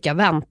så fick jag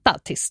vänta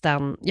tills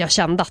jag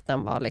kände att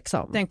den var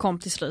liksom... Den kom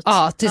till slut.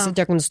 Ja, tills att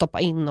jag kunde stoppa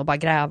in och bara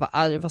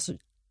gräva. Det var så...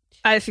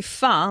 Nej, fy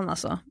fan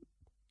alltså.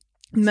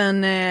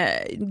 Men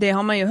det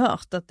har man ju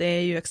hört att det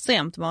är ju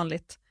extremt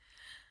vanligt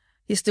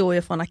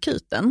historier från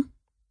akuten.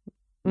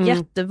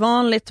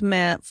 Jättevanligt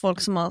med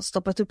folk som har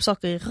stoppat upp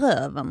saker i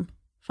röven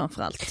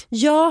framförallt.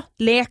 Ja.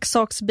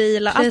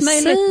 Leksaksbilar, allt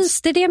möjligt.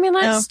 Precis, det är det jag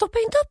menar. Ja. Stoppa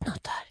inte upp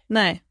något där.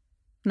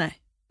 Nej.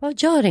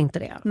 Gör inte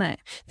det.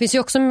 Nej. Det finns ju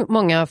också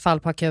många fall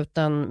på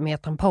akuten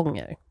med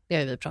tamponger. Det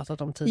har vi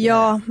pratat om tidigare.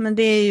 Ja, men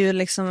det är ju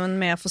liksom en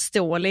mer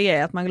förståelig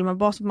grej, att man glömmer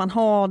bort att man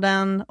har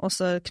den och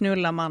så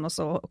knullar man och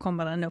så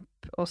kommer den upp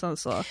och sen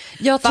så.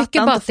 Jag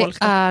tycker bara att det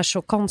är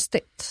så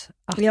konstigt.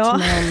 Att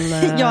man,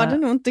 jag hade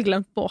nog inte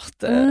glömt bort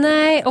det.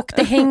 Nej, och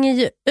det hänger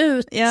ju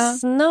ut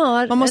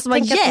snör. Man måste vara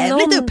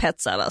jävligt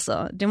upphetsad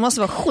alltså. Det måste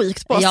vara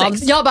sjukt bra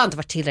sex. Jag har bara inte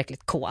varit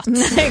tillräckligt kåt.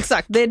 Nej,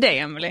 exakt, det är det,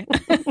 Emily.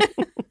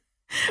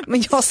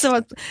 Men jag såg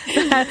att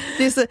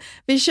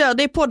vi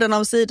körde i podden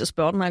av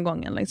sidospår den här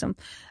gången liksom.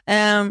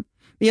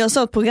 Jag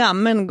såg ett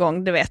program en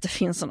gång, du vet det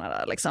finns sådana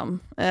där liksom.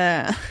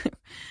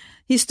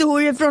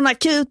 Historier från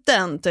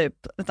akuten, typ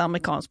ett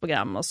amerikanskt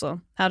program, och så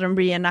hade de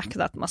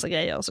reenactat massa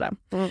grejer och sådär.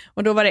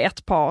 Och då var det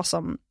ett par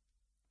som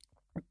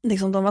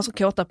liksom, de var så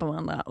kåta på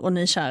varandra och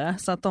nykära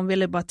så att de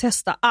ville bara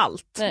testa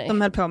allt. Nej.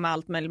 De höll på med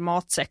allt med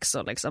matsex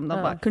och liksom,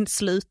 de bara kunde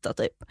sluta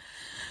typ.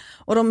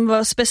 Och de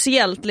var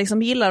speciellt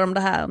liksom, gillade de det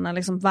här när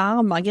liksom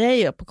varma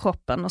grejer på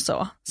kroppen och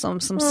så, som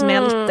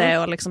smälte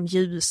och liksom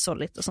ljus och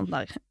lite sånt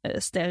där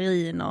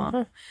stearin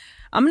och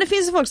ja, men det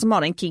finns ju folk som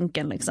har den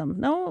kinken liksom.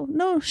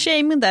 No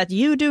shame in that,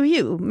 you do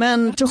you.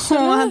 Men då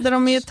hade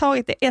de ju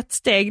tagit det ett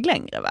steg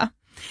längre, va?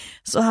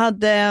 Så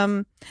hade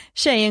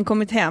tjejen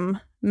kommit hem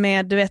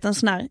med, du vet, en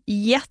sån här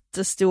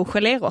jättestor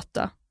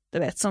geléråtta. Du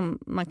vet, som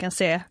man kan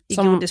se i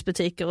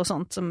godisbutiker och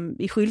sånt, som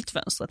i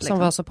skyltfönstret. Liksom.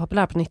 Som var så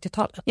populär på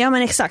 90-talet. Ja,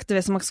 men exakt, du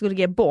vet, som man skulle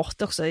ge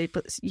bort också.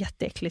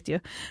 Jätteäckligt ju.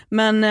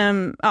 Men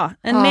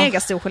en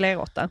megastor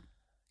geléråtta.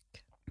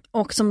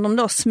 Och som de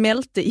då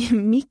smälte i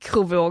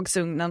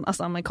mikrovågsugnen,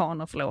 alltså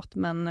amerikaner, förlåt.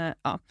 Men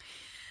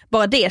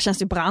bara det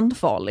känns ju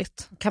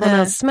brandfarligt. Kan man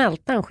ens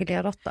smälta en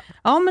geléråtta?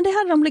 Ja, men det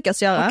hade de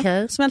lyckats göra.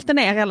 Okay. Smälte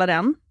ner hela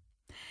den.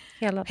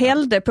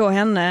 Hällde på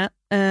henne,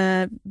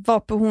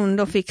 varpå hon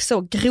då fick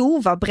så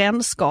grova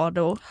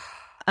brännskador.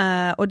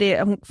 Och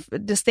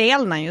det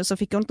stelnade ju, så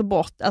fick hon inte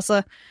bort,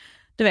 alltså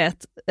du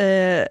vet,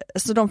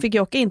 så de fick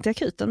åka in till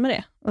akuten med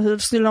det. Och hur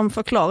skulle de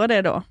förklara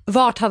det då?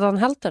 Vart hade han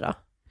hällt det då?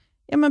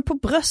 Ja, men på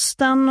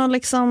brösten och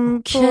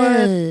liksom på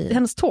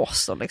hennes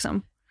torso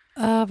liksom.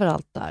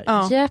 Överallt där.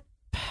 Ja. Yep.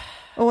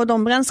 Och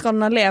de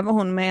brännskadorna lever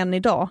hon med än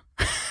idag.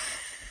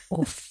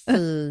 Åh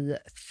fy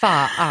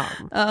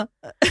fan. Ja.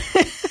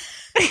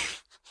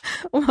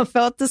 Och man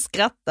får inte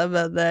skratta,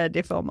 men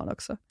det får man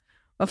också.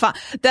 Vad fan,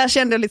 där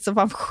kände jag lite som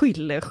man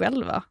skyller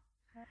själva.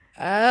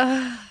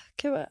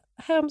 Gud vad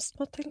hemskt,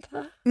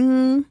 Matilda.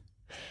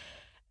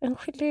 En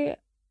gelé.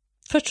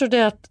 Först trodde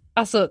jag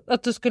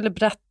att du skulle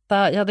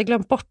berätta, jag hade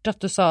glömt bort att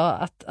du sa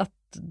att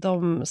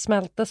de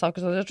smälte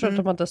saker. Så jag trodde att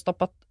de hade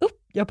stoppat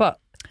upp. Jag bara...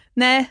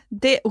 Nej,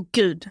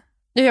 gud.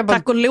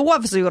 Tack och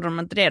lov så gjorde de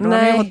inte det. De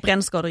hade fått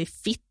brännskador i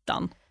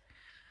fittan.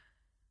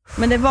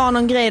 Men det var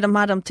någon grej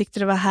de tyckte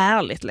det var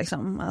härligt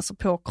liksom, alltså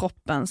på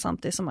kroppen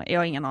samtidigt som jag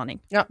har ingen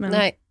aning. Ja, men,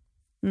 nej.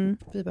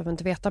 Vi behöver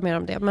inte veta mer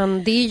om det.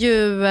 Men det är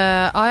ju,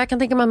 jag kan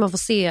tänka mig att man får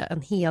se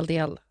en hel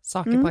del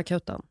saker på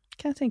akuten.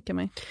 Kan jag tänka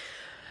mig.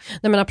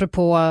 Nej, men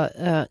apropå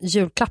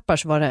julklappar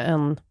så var det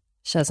en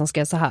tjej som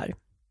skrev så här.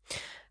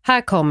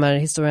 Här kommer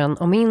historien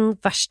om min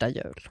värsta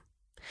jul.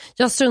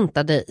 Jag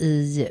struntade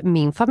i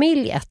min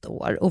familj 1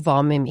 år och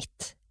var med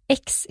mitt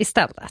ex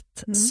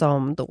istället,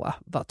 som då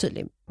var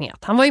tydlig med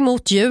att han var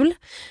emot jul,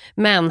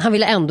 men han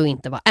ville ändå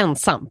inte vara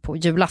ensam på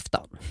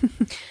julafton.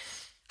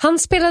 Han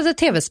spelade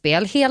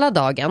tv-spel hela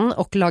dagen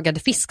och lagade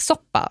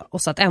fisksoppa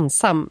och satt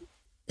ensam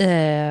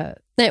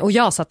och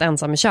jag satt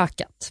ensam i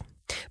köket.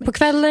 På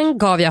kvällen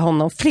gav jag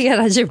honom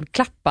flera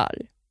julklappar.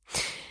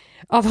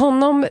 Av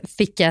honom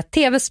fick jag ett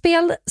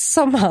tv-spel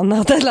som han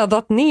hade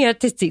laddat ner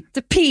till sitt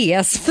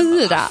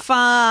PS4. Vad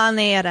fan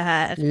är det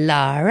här?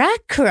 Lara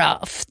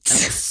Croft.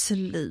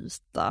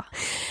 Sluta.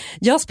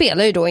 Jag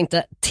spelar ju då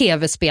inte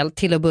tv-spel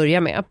till att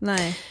börja med.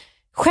 Nej.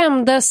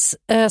 Skämdes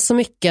så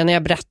mycket när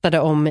jag berättade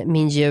om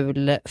min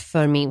jul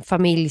för min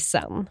familj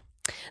sen.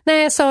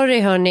 Nej, sorry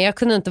hörni, jag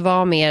kunde inte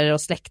vara med er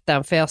och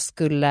släkten för jag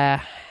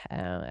skulle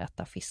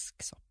äta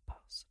fisksoppa.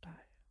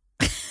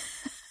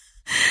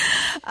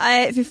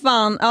 Nej, fy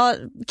fan. Ja,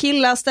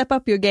 killar, step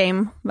up your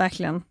game,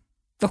 verkligen.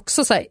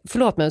 Också så här,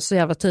 förlåt mig, så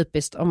jävla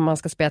typiskt om man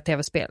ska spela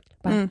tv-spel.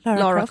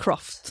 Lara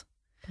Croft.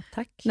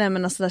 Tack. Nej,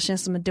 men alltså det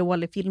känns som en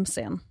dålig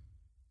filmscen.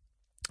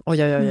 Oj.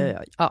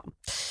 Ja.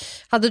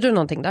 Hade du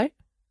någonting där?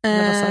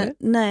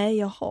 Nej,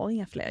 jag har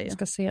inga fler. Jag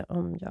ska se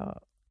om jag...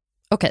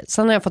 Okej,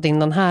 sen har jag fått in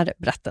den här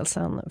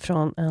berättelsen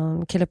från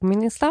en kille på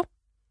min Insta.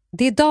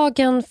 Det är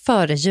dagen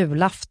före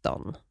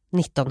julafton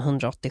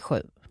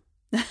 1987.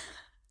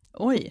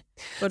 Oj,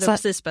 och det har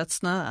precis börjat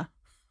snöa.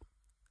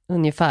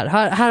 Ungefär.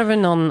 Här har vi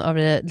någon av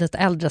det lite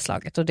äldre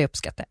slaget och det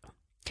uppskattar jag.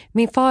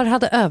 Min far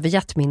hade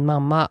övergett min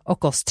mamma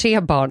och oss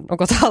 3 barn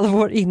något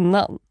halvår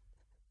innan.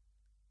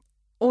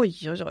 Oj.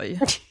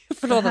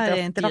 Förlåt det här att jag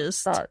är inte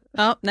just.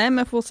 Ja, nej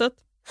men fortsätt.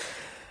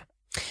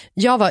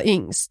 Jag var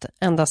yngst,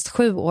 endast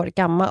 7 år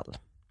gammal.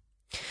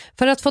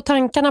 För att få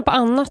tankarna på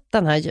annat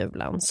den här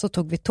julen så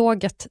tog vi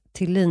tåget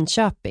till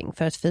Linköping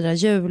för att fira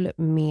jul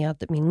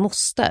med min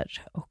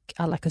moster och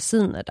alla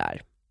kusiner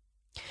där.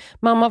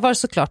 Mamma var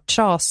såklart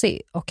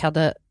trasig och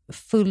hade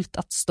fullt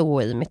att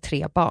stå i med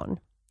 3 barn.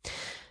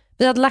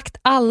 Vi hade lagt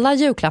alla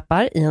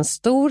julklappar i en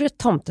stor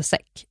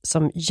tomtesäck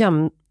som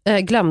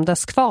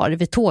glömdes kvar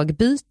vid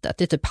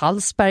tågbytet i typ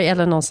Hallsberg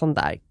eller någon sån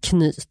där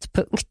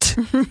knytpunkt.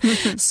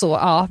 Så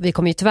ja, vi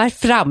kom ju tyvärr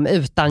fram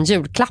utan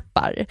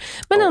julklappar,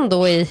 men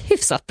ändå i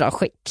hyfsat bra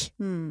skick.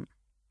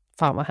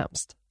 Fan vad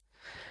hemskt.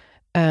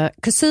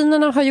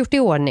 Kusinerna har gjort i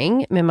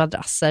ordning med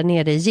madrasser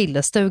nere i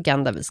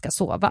gillestugan där vi ska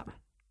sova.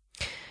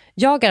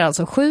 Jag är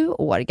alltså 7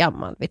 år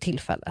gammal vid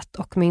tillfället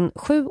och min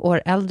 7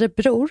 år äldre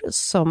bror,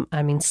 som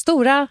är min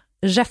stora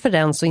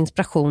referens och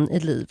inspiration i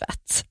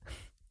livet.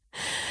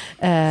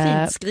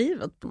 Fint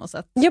skrivet på något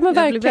sätt. Ja, men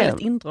verkligen. Jag blir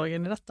väldigt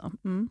indragen i detta.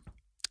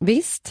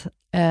 Visst.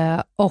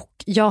 Och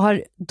jag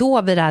har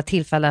då vid det här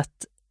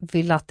tillfället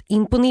velat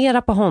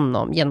imponera på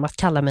honom genom att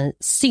kalla mig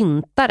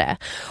syntare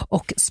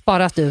och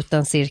sparat ut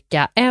en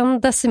cirka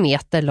 1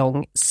 decimeter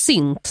lång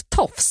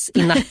synttofs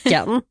i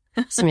nacken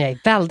som jag är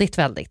väldigt,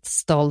 väldigt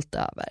stolt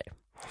över.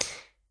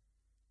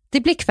 Det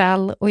blir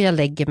kväll och jag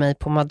lägger mig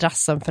på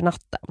madrassen för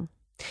natten.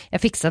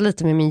 Jag fixar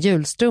lite med min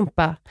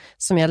julstrumpa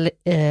som jag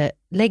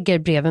lägger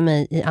bredvid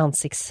mig i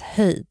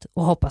ansiktshöjd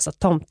och hoppas att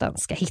tomten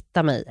ska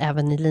hitta mig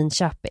även i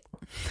Linköping.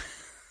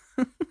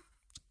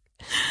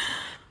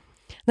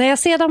 När jag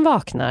sedan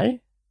vaknar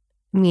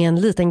med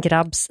en liten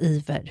grabbs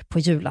iver på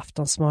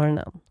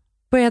julaftonsmorgonen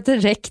börjar jag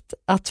direkt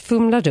att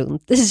fumla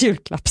runt i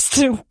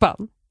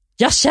julklappstrumpan.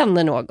 Jag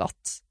känner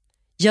något.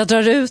 Jag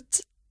drar ut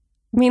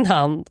min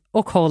hand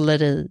och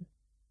håller i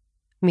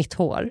mitt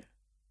hår.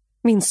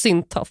 Min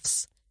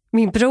synttofs.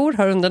 Min bror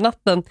har under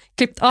natten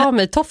klippt av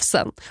mig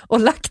tofsen och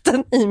lagt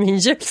den i min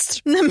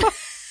julstrumpa.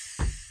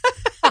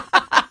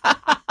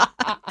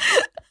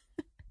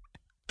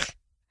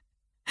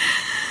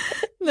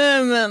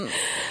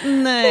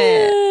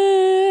 Nej.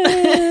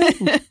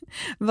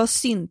 Vad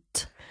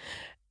synt.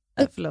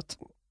 Förlåt.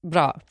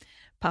 Bra.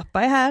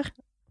 Pappa är här.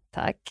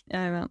 Tack.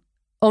 Jajamän.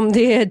 Om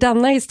det är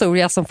denna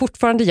historia som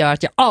fortfarande gör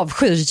att jag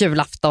avskyr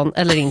julafton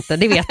eller inte,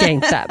 det vet jag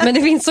inte. Men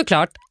det finns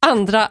såklart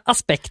andra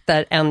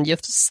aspekter än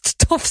just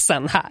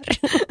tofsen här.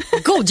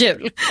 God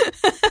jul!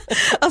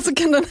 Alltså,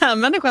 kan den här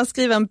människan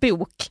skriva en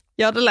bok?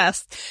 Jag hade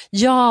läst.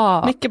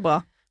 Ja. Mycket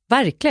bra.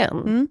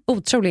 Verkligen.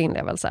 Otrolig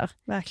inlevelse.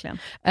 Verkligen.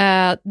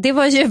 Det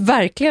var ju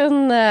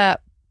verkligen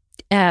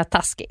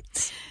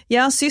taskigt.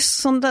 Ja,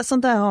 sånt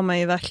där har man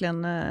ju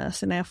verkligen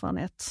sin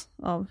erfarenhet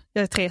av.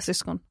 Jag är 3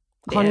 syskon.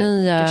 Har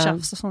ni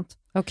tjafs och sånt.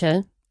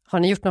 Okej. Har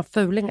ni gjort några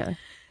fulingar?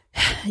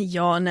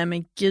 Ja, nej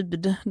men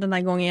gud. Den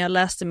här gången jag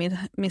läste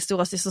min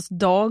stora systers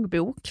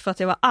dagbok för att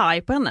jag var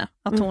arg på henne.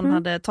 Att hon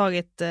hade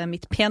tagit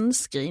mitt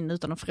pennskrin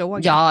utan att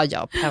fråga.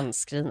 Ja,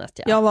 pennskrinet,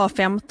 ja. Jag var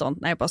 15.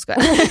 Nej, bara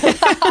skojar.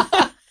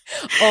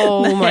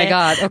 Oh my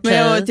god, okej. Men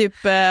jag var typ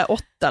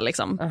 8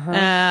 liksom.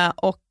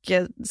 Och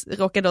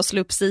råkade då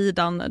slå upp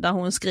sidan där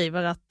hon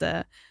skriver att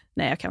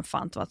nej, jag kan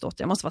fan inte vara 8,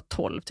 jag måste vara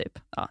 12 typ.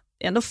 Ja,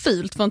 ändå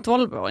fult för en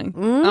 12-åring.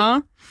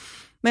 Ja.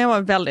 Men jag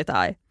var väldigt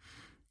arg.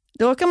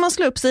 Då kan man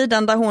slå upp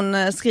sidan där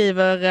hon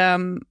skriver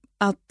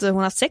att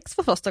hon har sex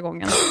för första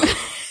gången.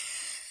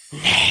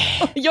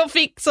 Jag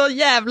fick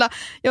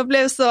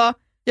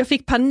jag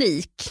fick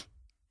panik.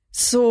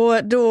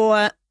 Så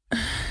då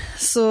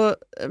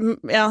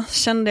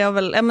kände jag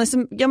väl,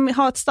 jag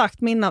har ett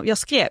starkt minne av,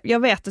 jag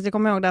vet att jag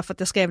kommer ihåg därför att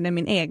jag skrev det i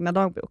min egna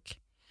dagbok.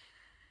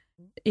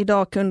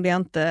 Idag kunde jag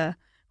inte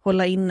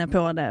hålla inne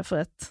på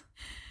det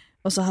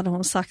och så hade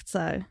hon sagt så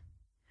här: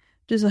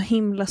 du är så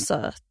himla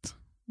söt,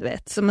 du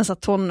vet, som en sån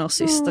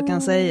tonårssyster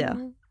kan säga.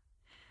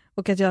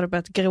 Och att jag hade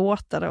börjat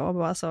gråta då och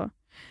bara så: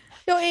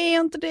 jag är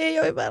inte det,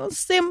 jag är världens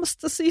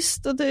sämsta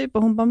syster typ.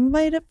 Och hon bara: men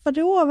vad är det,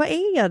 vadå, vad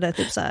är det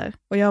typ så här.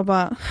 Och jag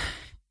bara,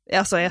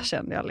 alltså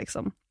erkände jag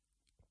liksom.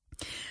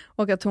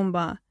 Och att hon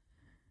bara: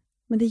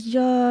 men det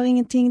gör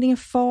ingenting, det är ingen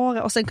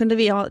fara. Och sen kunde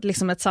vi ha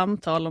liksom ett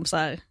samtal om så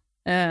här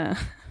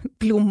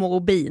blommor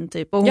och bin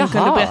typ. Och hon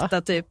kunde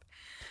berätta typ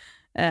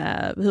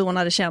hur hon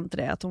hade känt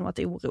det, att hon varit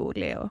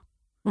orolig och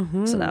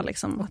sådär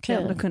liksom. Och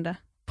jag kunde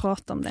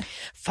prata om det.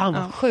 Fan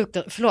vad sjukt,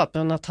 förlåt,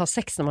 men att ha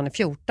sex när man är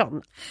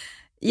 14.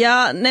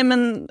 Ja, nej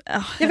men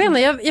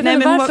jag vet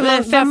inte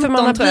varför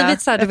man har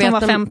blivit så här, du vet, hon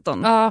var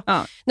 15. Ja.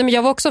 Nej, men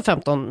jag var också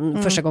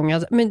 15 första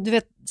gången. Men du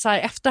vet så här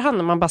efterhand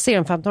när man bara ser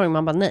en 15-åring,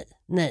 man bara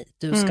nej,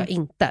 du ska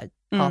inte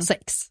ha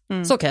sex.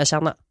 Så kan jag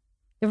känna.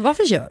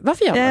 Varför gör man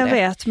det? Jag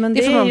vet, men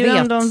det är ju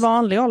ändå en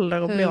vanlig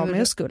ålder att bli av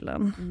med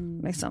skulden.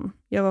 Liksom.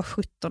 Jag var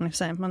 17 i och för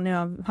sig, men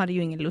jag hade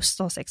ju ingen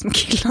lust att ha sex med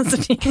killar, så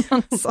det är en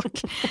annan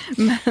sak.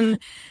 Men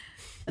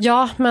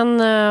ja,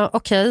 men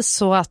okej,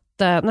 så att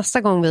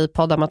nästa gång vi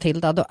poddar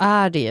Matilda, då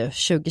är det ju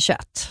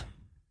 2021.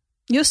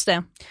 Just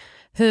det.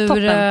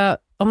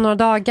 Om några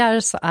dagar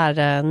så är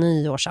det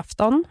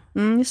nyårsafton.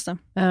 Just det.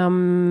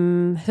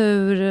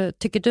 Hur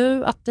tycker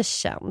du att det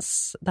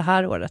känns det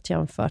här året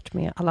jämfört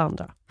med alla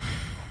andra?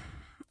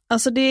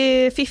 Alltså det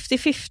är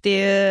 50-50.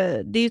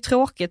 Det är ju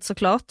tråkigt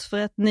såklart, för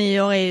att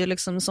nyår är ju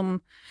liksom som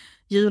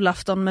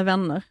julafton med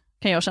vänner,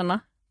 kan jag känna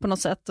på något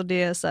sätt. Och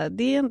det är så här,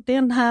 det är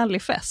en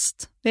härlig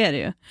fest, det är det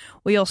ju.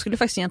 Och jag skulle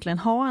faktiskt egentligen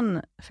ha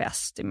en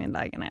fest i min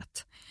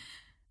lägenhet.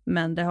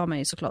 Men det har man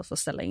ju såklart fått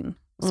ställa in.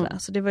 Och sådär.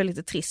 Så det var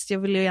lite trist. Jag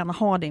vill ju gärna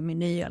ha det i min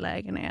nya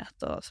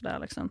lägenhet och sådär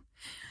liksom.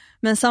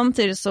 Men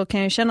samtidigt så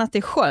kan jag känna att det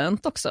är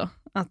skönt också.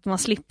 Att man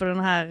slipper den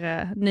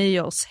här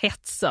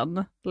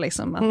nyårshetsen.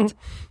 Liksom, att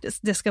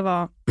det ska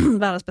vara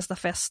världens bästa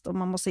fest och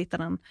man måste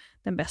hitta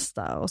den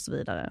bästa och så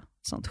vidare.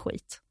 Sånt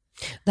skit.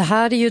 Det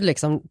här är ju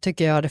liksom,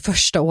 tycker jag, det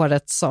första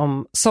året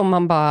som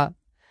man bara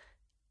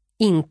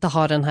inte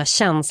har den här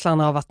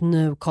känslan av att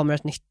nu kommer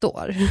ett nytt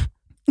år.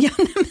 Ja,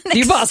 det är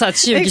ju bara så att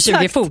 2020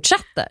 exakt.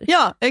 Fortsätter.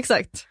 Ja,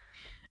 exakt.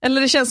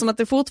 Eller det känns som att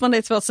det fortfarande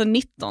är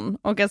 2019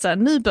 och att så här,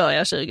 nu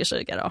börjar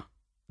 2020 då.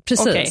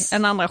 Precis. Okej,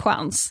 en andra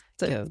chans.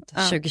 Typ. Gud,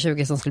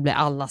 2020 som skulle bli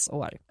allas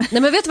år.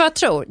 Nej, men vet du vad jag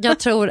tror? Jag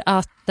tror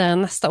att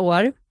nästa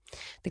år,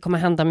 det kommer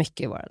hända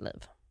mycket i våra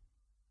liv.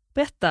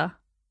 Berätta.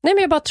 Nej,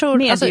 men jag bara tror...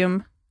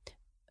 Medium.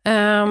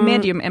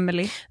 Medium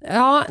Emily.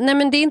 Ja, nej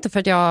men det är inte för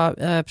att jag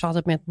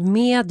pratat med ett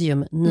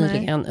medium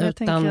nyligen. Nej, jag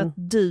utan tänker att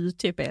du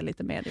typ är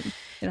lite medium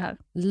i det här.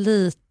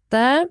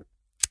 Lite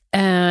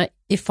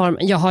i form,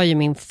 jag har ju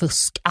min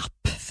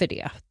fuskapp för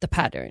det, The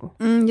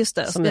Pattern. Just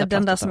det, det är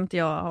den där som inte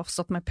jag har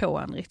stått mig på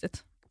än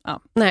riktigt.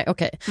 Ja. Nej,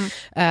 okej.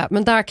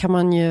 Men där kan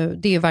man ju,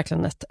 det är ju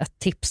verkligen ett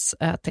tips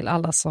till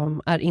alla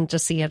som är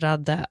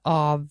intresserade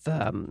av,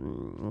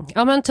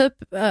 ja men typ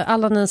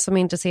alla ni som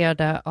är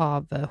intresserade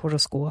av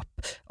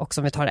horoskop och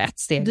som vi tar ett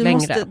steg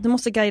längre. Du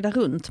måste guida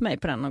runt mig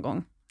på den någon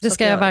gång. Det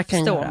ska jag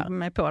verkligen göra. göra.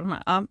 Mig på den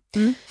här. Ja.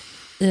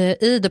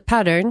 I The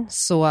Pattern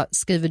så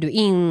skriver du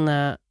in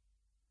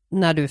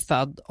när du är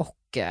född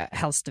och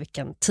helst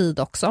vilken tid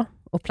också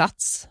och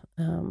plats.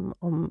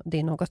 Om det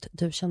är något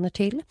du känner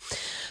till,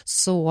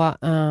 så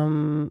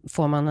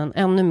får man en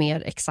ännu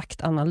mer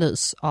exakt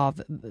analys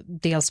av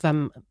dels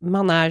vem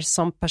man är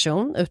som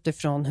person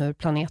utifrån hur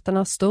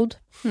planeterna stod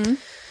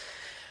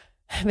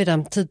vid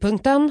den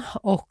tidpunkten,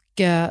 och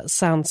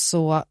sen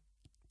så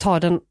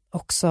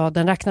tar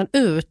den räknar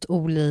ut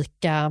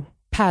olika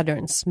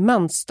patterns,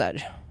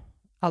 mönster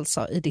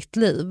alltså i ditt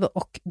liv,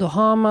 och då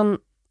har man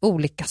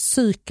olika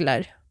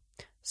cykler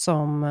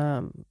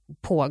som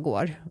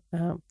pågår.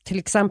 Till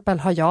exempel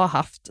har jag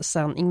haft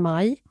sen i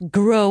maj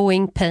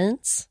growing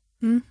pains.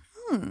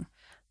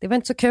 Det var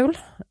inte så kul.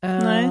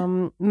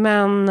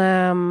 Men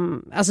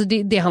alltså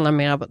det handlar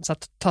mer om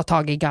att ta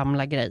tag i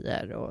gamla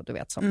grejer och du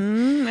vet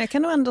som. Jag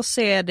kan nog ändå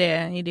se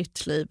det i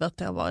ditt liv att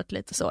det har varit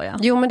lite så, ja.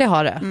 Jo, men det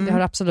har det. Det har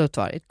absolut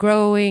varit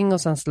growing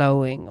och sen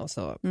slowing och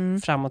så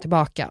fram och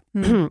tillbaka.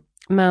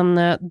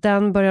 Men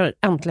den börjar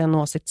äntligen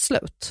nå sitt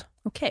slut.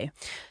 Okej.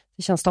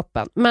 Det känns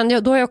toppen.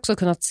 Men då har jag också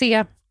kunnat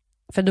se,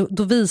 för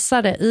då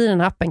visar det i den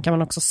här appen, kan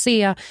man också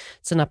se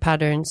sina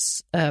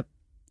patterns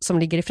som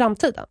ligger i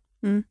framtiden.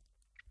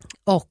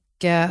 Och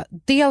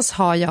dels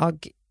har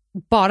jag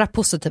bara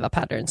positiva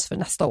patterns för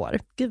nästa år.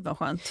 Gud vad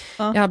skönt.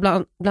 Ja. Jag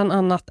har bland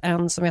annat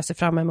en som jag ser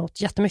fram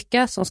emot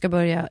jättemycket som ska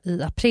börja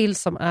i april,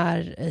 som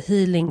är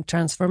healing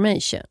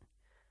transformation.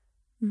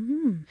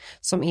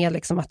 Som är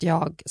liksom att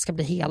jag ska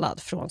bli helad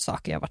från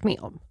saker jag varit med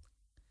om.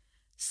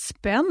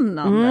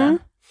 Spännande.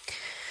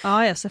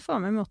 Ja, jag ser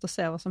fram emot att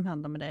se vad som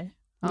händer med dig.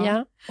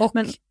 Ja. Och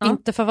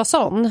inte för att vara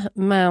sån,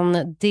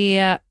 men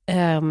det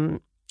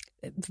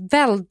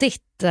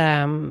väldigt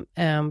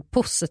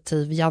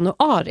positiv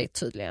januari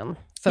tydligen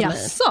för mig.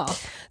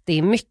 Det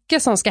är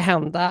mycket som ska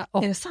hända,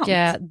 och är det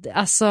sant?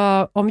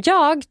 Alltså, om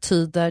jag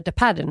tyder The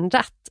Pattern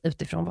rätt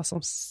utifrån vad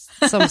som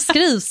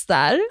skrivs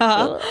där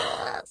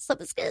som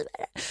beskriver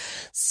det,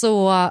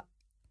 så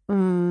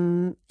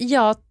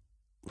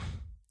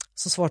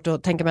så svårt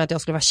att tänka mig att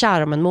jag skulle vara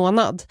kär om en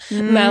månad.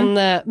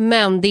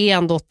 Men det är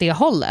ändå åt det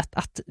hållet.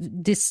 Att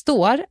det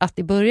står att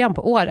i början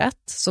på året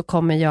så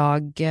kommer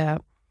jag,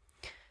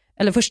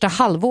 eller första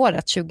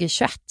halvåret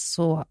 2021,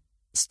 så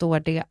står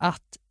det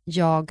att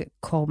jag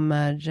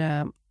kommer,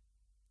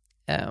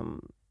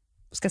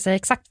 ska jag säga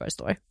exakt vad det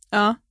står?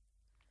 Ja.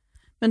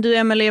 Men du,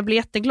 Emelie, jag blir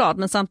jätteglad,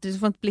 men samtidigt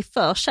får inte bli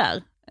för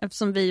kär.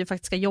 Eftersom vi ju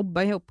faktiskt ska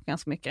jobba ihop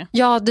ganska mycket.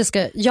 Ja,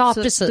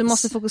 precis. Du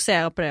måste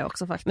fokusera på det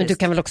också faktiskt. Men du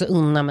kan väl också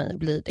unna mig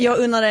bli det? Jag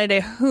unnar dig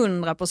det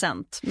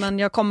 100%. Men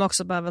jag kommer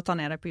också behöva ta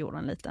ner dig på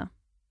jorden lite.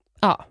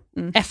 Ja,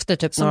 efter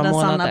typ några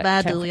månader. Som den sanna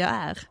vädur jag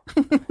är.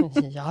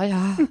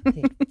 Ja,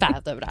 det är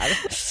väder över det här.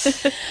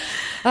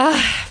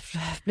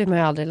 Blir man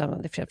ju aldrig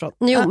lämnad i fred från.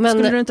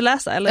 Skulle du inte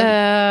läsa, eller?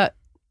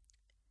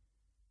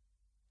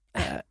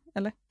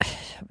 Eller?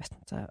 Jag vet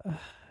inte.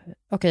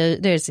 Okej,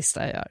 det är det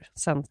sista jag gör.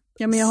 Sen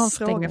men jag har en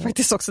fråga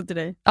faktiskt också till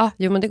dig. Ja,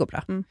 men det går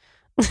bra.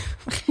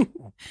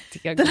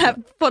 Den här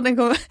podden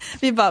kommer,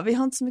 vi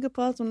har inte så mycket att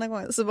prata om den här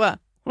gången, så bara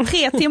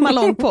 3 timmar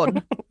lång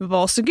podd.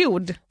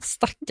 Varsågod.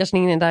 Stackars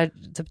Ningin, där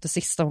typ det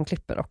sista hon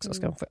klipper också.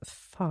 Ska hon få,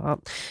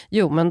 fan.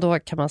 Men då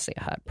kan man se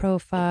här.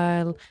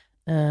 Profile.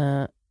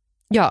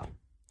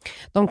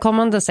 De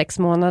kommande 6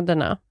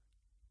 månaderna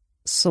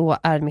så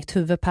är mitt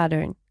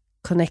huvudpattern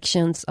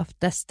Connections of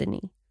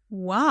Destiny.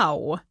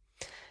 Wow.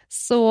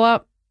 Så,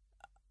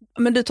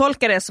 men du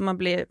tolkar det som att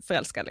bli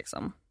förälskad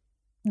liksom?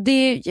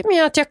 Det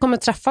är att jag kommer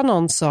träffa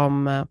någon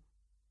som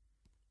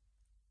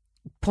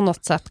på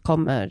något sätt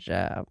kommer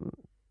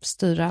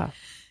styra.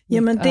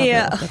 Ja, men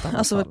det,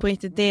 alltså på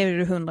riktigt, det är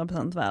du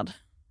 100% värd.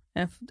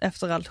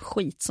 Efter all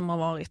skit som har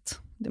varit.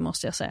 det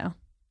måste jag säga.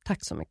 Tack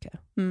så mycket.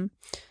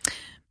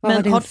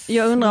 Men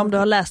jag undrar om du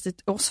har läst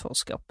ditt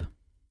årshoroskop?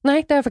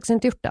 Nej, det har jag faktiskt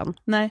inte gjort än.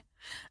 Nej,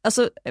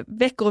 alltså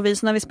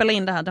veckovis när vi spelar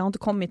in det här, det har inte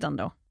kommit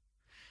ändå.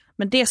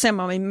 Men det ser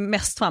man ju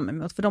mest fram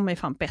emot, för de är ju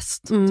fan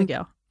bäst tycker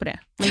jag på det.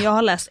 Men jag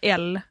har läst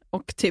L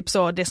och typ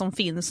så det som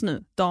finns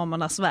nu,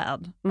 Damernas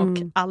värld och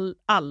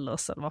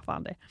Allers eller vad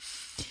fan det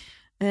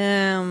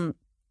är.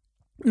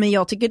 Men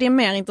jag tycker det är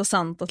mer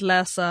intressant att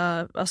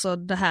läsa alltså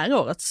det här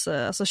årets,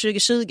 alltså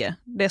 2020,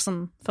 det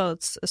som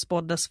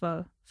förutspåddes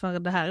för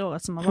det här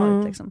året som har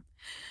varit liksom.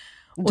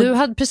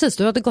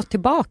 Du hade gått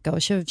tillbaka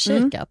och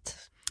tjuvkikat.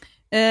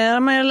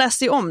 Men jag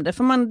läste ju om det,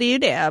 för det är ju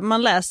det.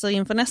 Man läser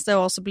inför nästa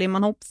år så blir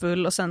man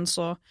hoppfull och sen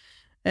så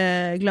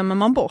glömmer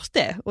man bort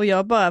det. Och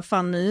jag bara,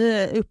 fan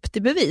nu upp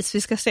till bevis.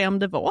 Vi ska se om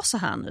det var så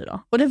här nu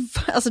då. Och det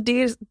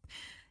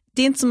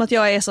är inte som att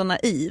jag är så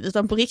naiv,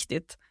 utan på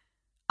riktigt.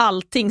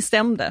 Allting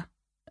stämde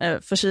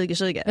för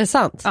 2020. Är det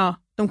sant? Ja,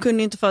 de kunde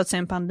ju inte förutse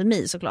en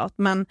pandemi såklart.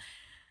 Men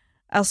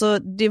alltså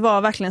det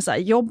var verkligen så här,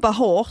 jobba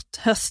hårt.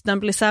 Hösten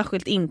blir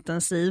särskilt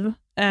intensiv.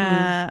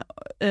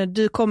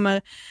 Du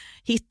kommer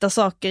hitta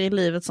saker i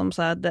livet som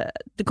så här,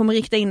 du kommer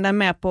rikta in dig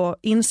mer på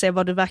inse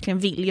vad du verkligen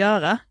vill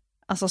göra.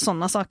 Alltså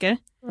sådana saker.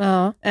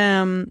 Ja.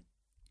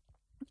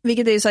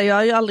 Vilket är ju så här, jag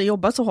har ju aldrig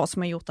jobbat så hårt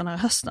som jag gjort den här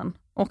hösten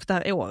och det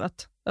här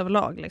året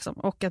överlag liksom.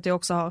 Och att jag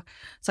också har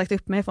sagt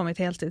upp mig från mitt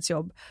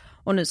heltidsjobb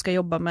och nu ska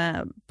jobba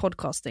med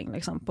podcasting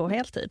liksom på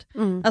heltid.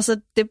 Alltså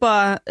det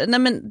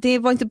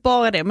var inte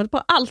bara det, men det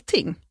var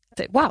allting.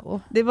 Typ.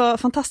 Wow. Det var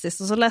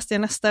fantastiskt och så läste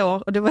jag nästa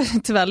år och det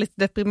var tyvärr lite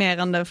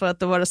deprimerande för att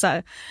då var det så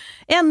här,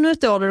 ännu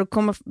ett år där du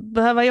kommer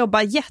behöva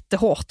jobba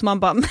jättehårt. Man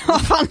bara,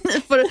 vad fan,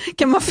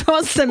 kan man få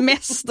en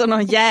semester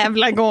någon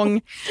jävla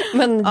gång?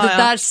 Men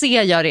där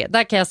ser jag det,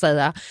 där kan jag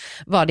säga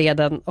vad det är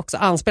den också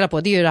anspelar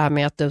på. Det är ju det här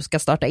med att du ska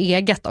starta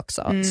eget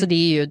också. Så det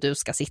är ju, du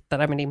ska sitta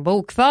där med din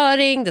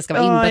bokföring, det ska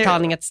vara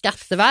inbetalningar till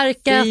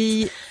Skatteverket.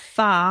 Fy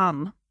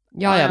fan.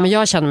 Ja, men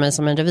jag känner mig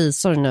som en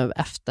revisor nu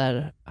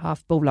efter att ha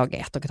haft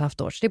bolag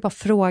 1,5 år. Så det är bara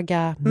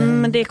fråga mig.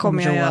 Men det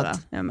kommer jag göra,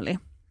 Emily.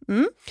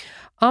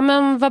 Ja,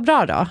 men vad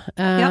bra då.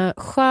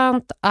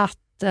 Skönt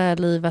att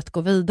livet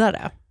går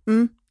vidare.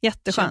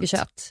 Jätteskönt.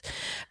 2021.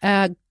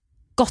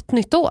 Gott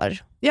nytt år.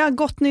 Ja,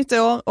 gott nytt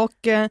år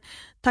och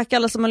tack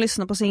alla som har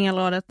lyssnat på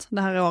Singelrådet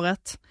det här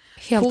året.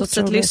 Helt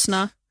Fortsätt otroligt.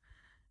 lyssna.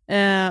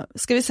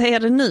 Ska vi säga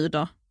det nu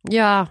då?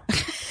 Ja,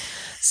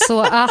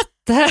 så att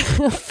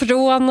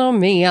från och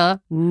med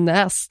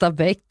nästa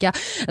vecka,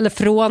 eller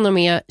från och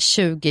med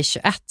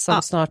 2021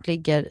 som snart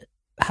ligger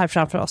här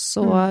framför oss,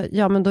 så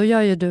men då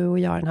gör ju du och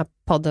jag den här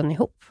podden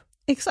ihop.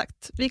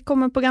 Exakt, vi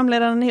kommer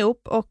programledaren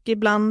ihop och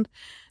ibland,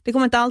 det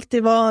kommer inte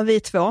alltid vara vi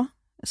två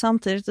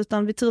samtidigt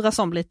utan vi turas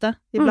om lite.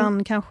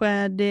 Ibland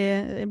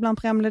ibland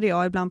programleder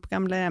jag, ibland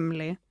programleder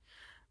Emily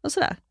och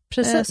sådär.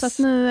 Precis. Så att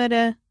nu är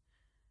det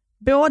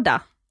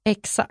båda.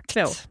 Exakt.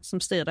 Två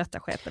som styr detta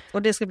skeppet.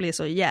 Och det ska bli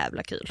så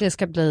jävla kul. Det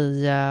ska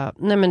bli,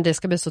 det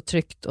ska bli så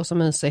tryggt och så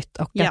mysigt.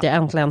 Och att jag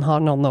äntligen har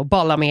någon att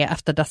bolla med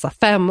efter dessa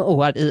 5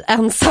 år i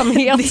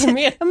ensamhet.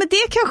 Ja, men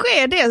det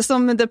kanske är det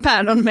som The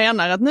Pardon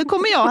menar. Att nu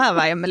kommer jag här,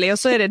 va, Emily, och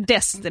så är det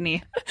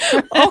Destiny.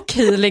 Och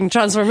healing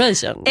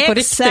transformation.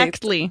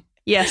 Exactly.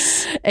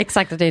 Yes.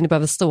 Exakt, att jag inte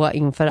behöver stå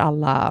inför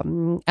alla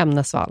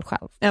ämnesval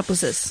själv. Ja,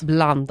 precis.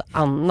 Bland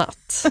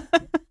annat.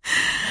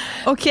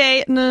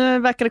 Okej, nu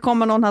verkar det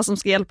komma någon här som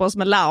ska hjälpa oss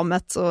med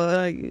larmet.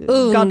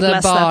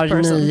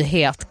 Underbar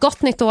nyhet.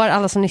 Gott nytt år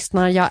alla som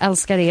lyssnar. Jag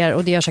älskar er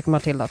och det gör säkert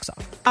Matilda också.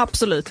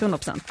 Absolut,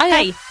 100%.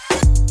 Hej!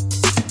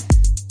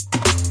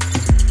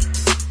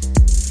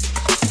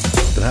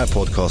 Den här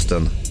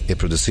podcasten är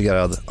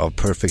producerad av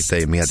Perfect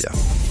Day Media.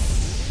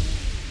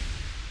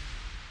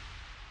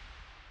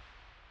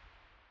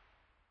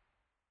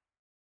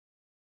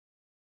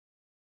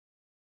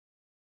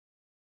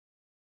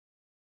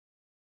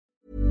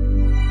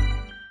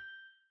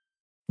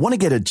 Want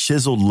to get a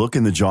chiseled look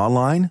in the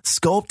jawline?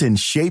 Sculpt and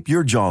shape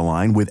your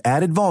jawline with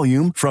added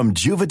volume from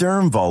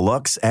Juvederm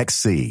Volux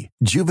XC.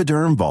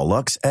 Juvederm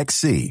Volux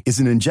XC is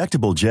an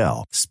injectable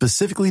gel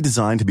specifically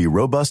designed to be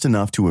robust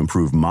enough to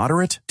improve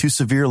moderate to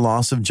severe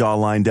loss of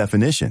jawline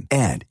definition.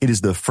 And it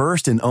is the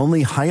first and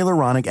only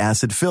hyaluronic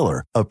acid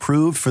filler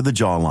approved for the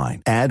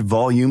jawline. Add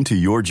volume to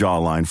your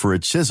jawline for a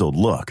chiseled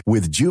look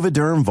with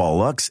Juvederm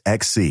Volux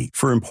XC.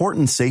 For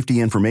important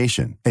safety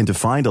information and to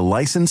find a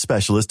licensed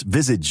specialist,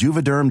 visit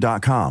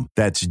Juvederm.com.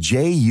 That's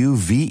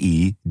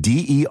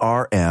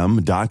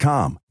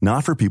Juvederm.com.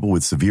 Not for people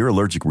with severe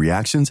allergic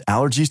reactions,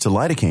 allergies to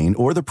lidocaine,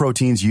 or the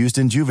proteins used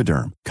in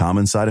Juvederm.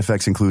 Common side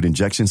effects include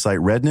injection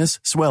site redness,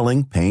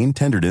 swelling, pain,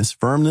 tenderness,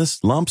 firmness,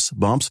 lumps,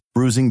 bumps,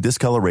 bruising,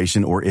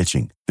 discoloration, or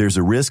itching. There's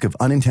a risk of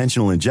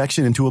unintentional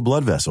injection into a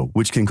blood vessel,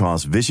 which can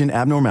cause vision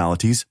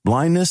abnormalities,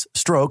 blindness,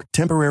 stroke,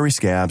 temporary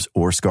scabs,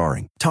 or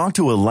scarring. Talk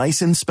to a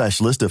licensed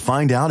specialist to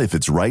find out if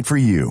it's right for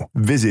you.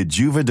 Visit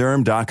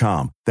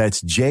Juvederm.com.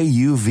 That's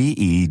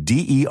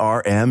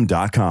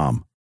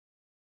Juvederm.com.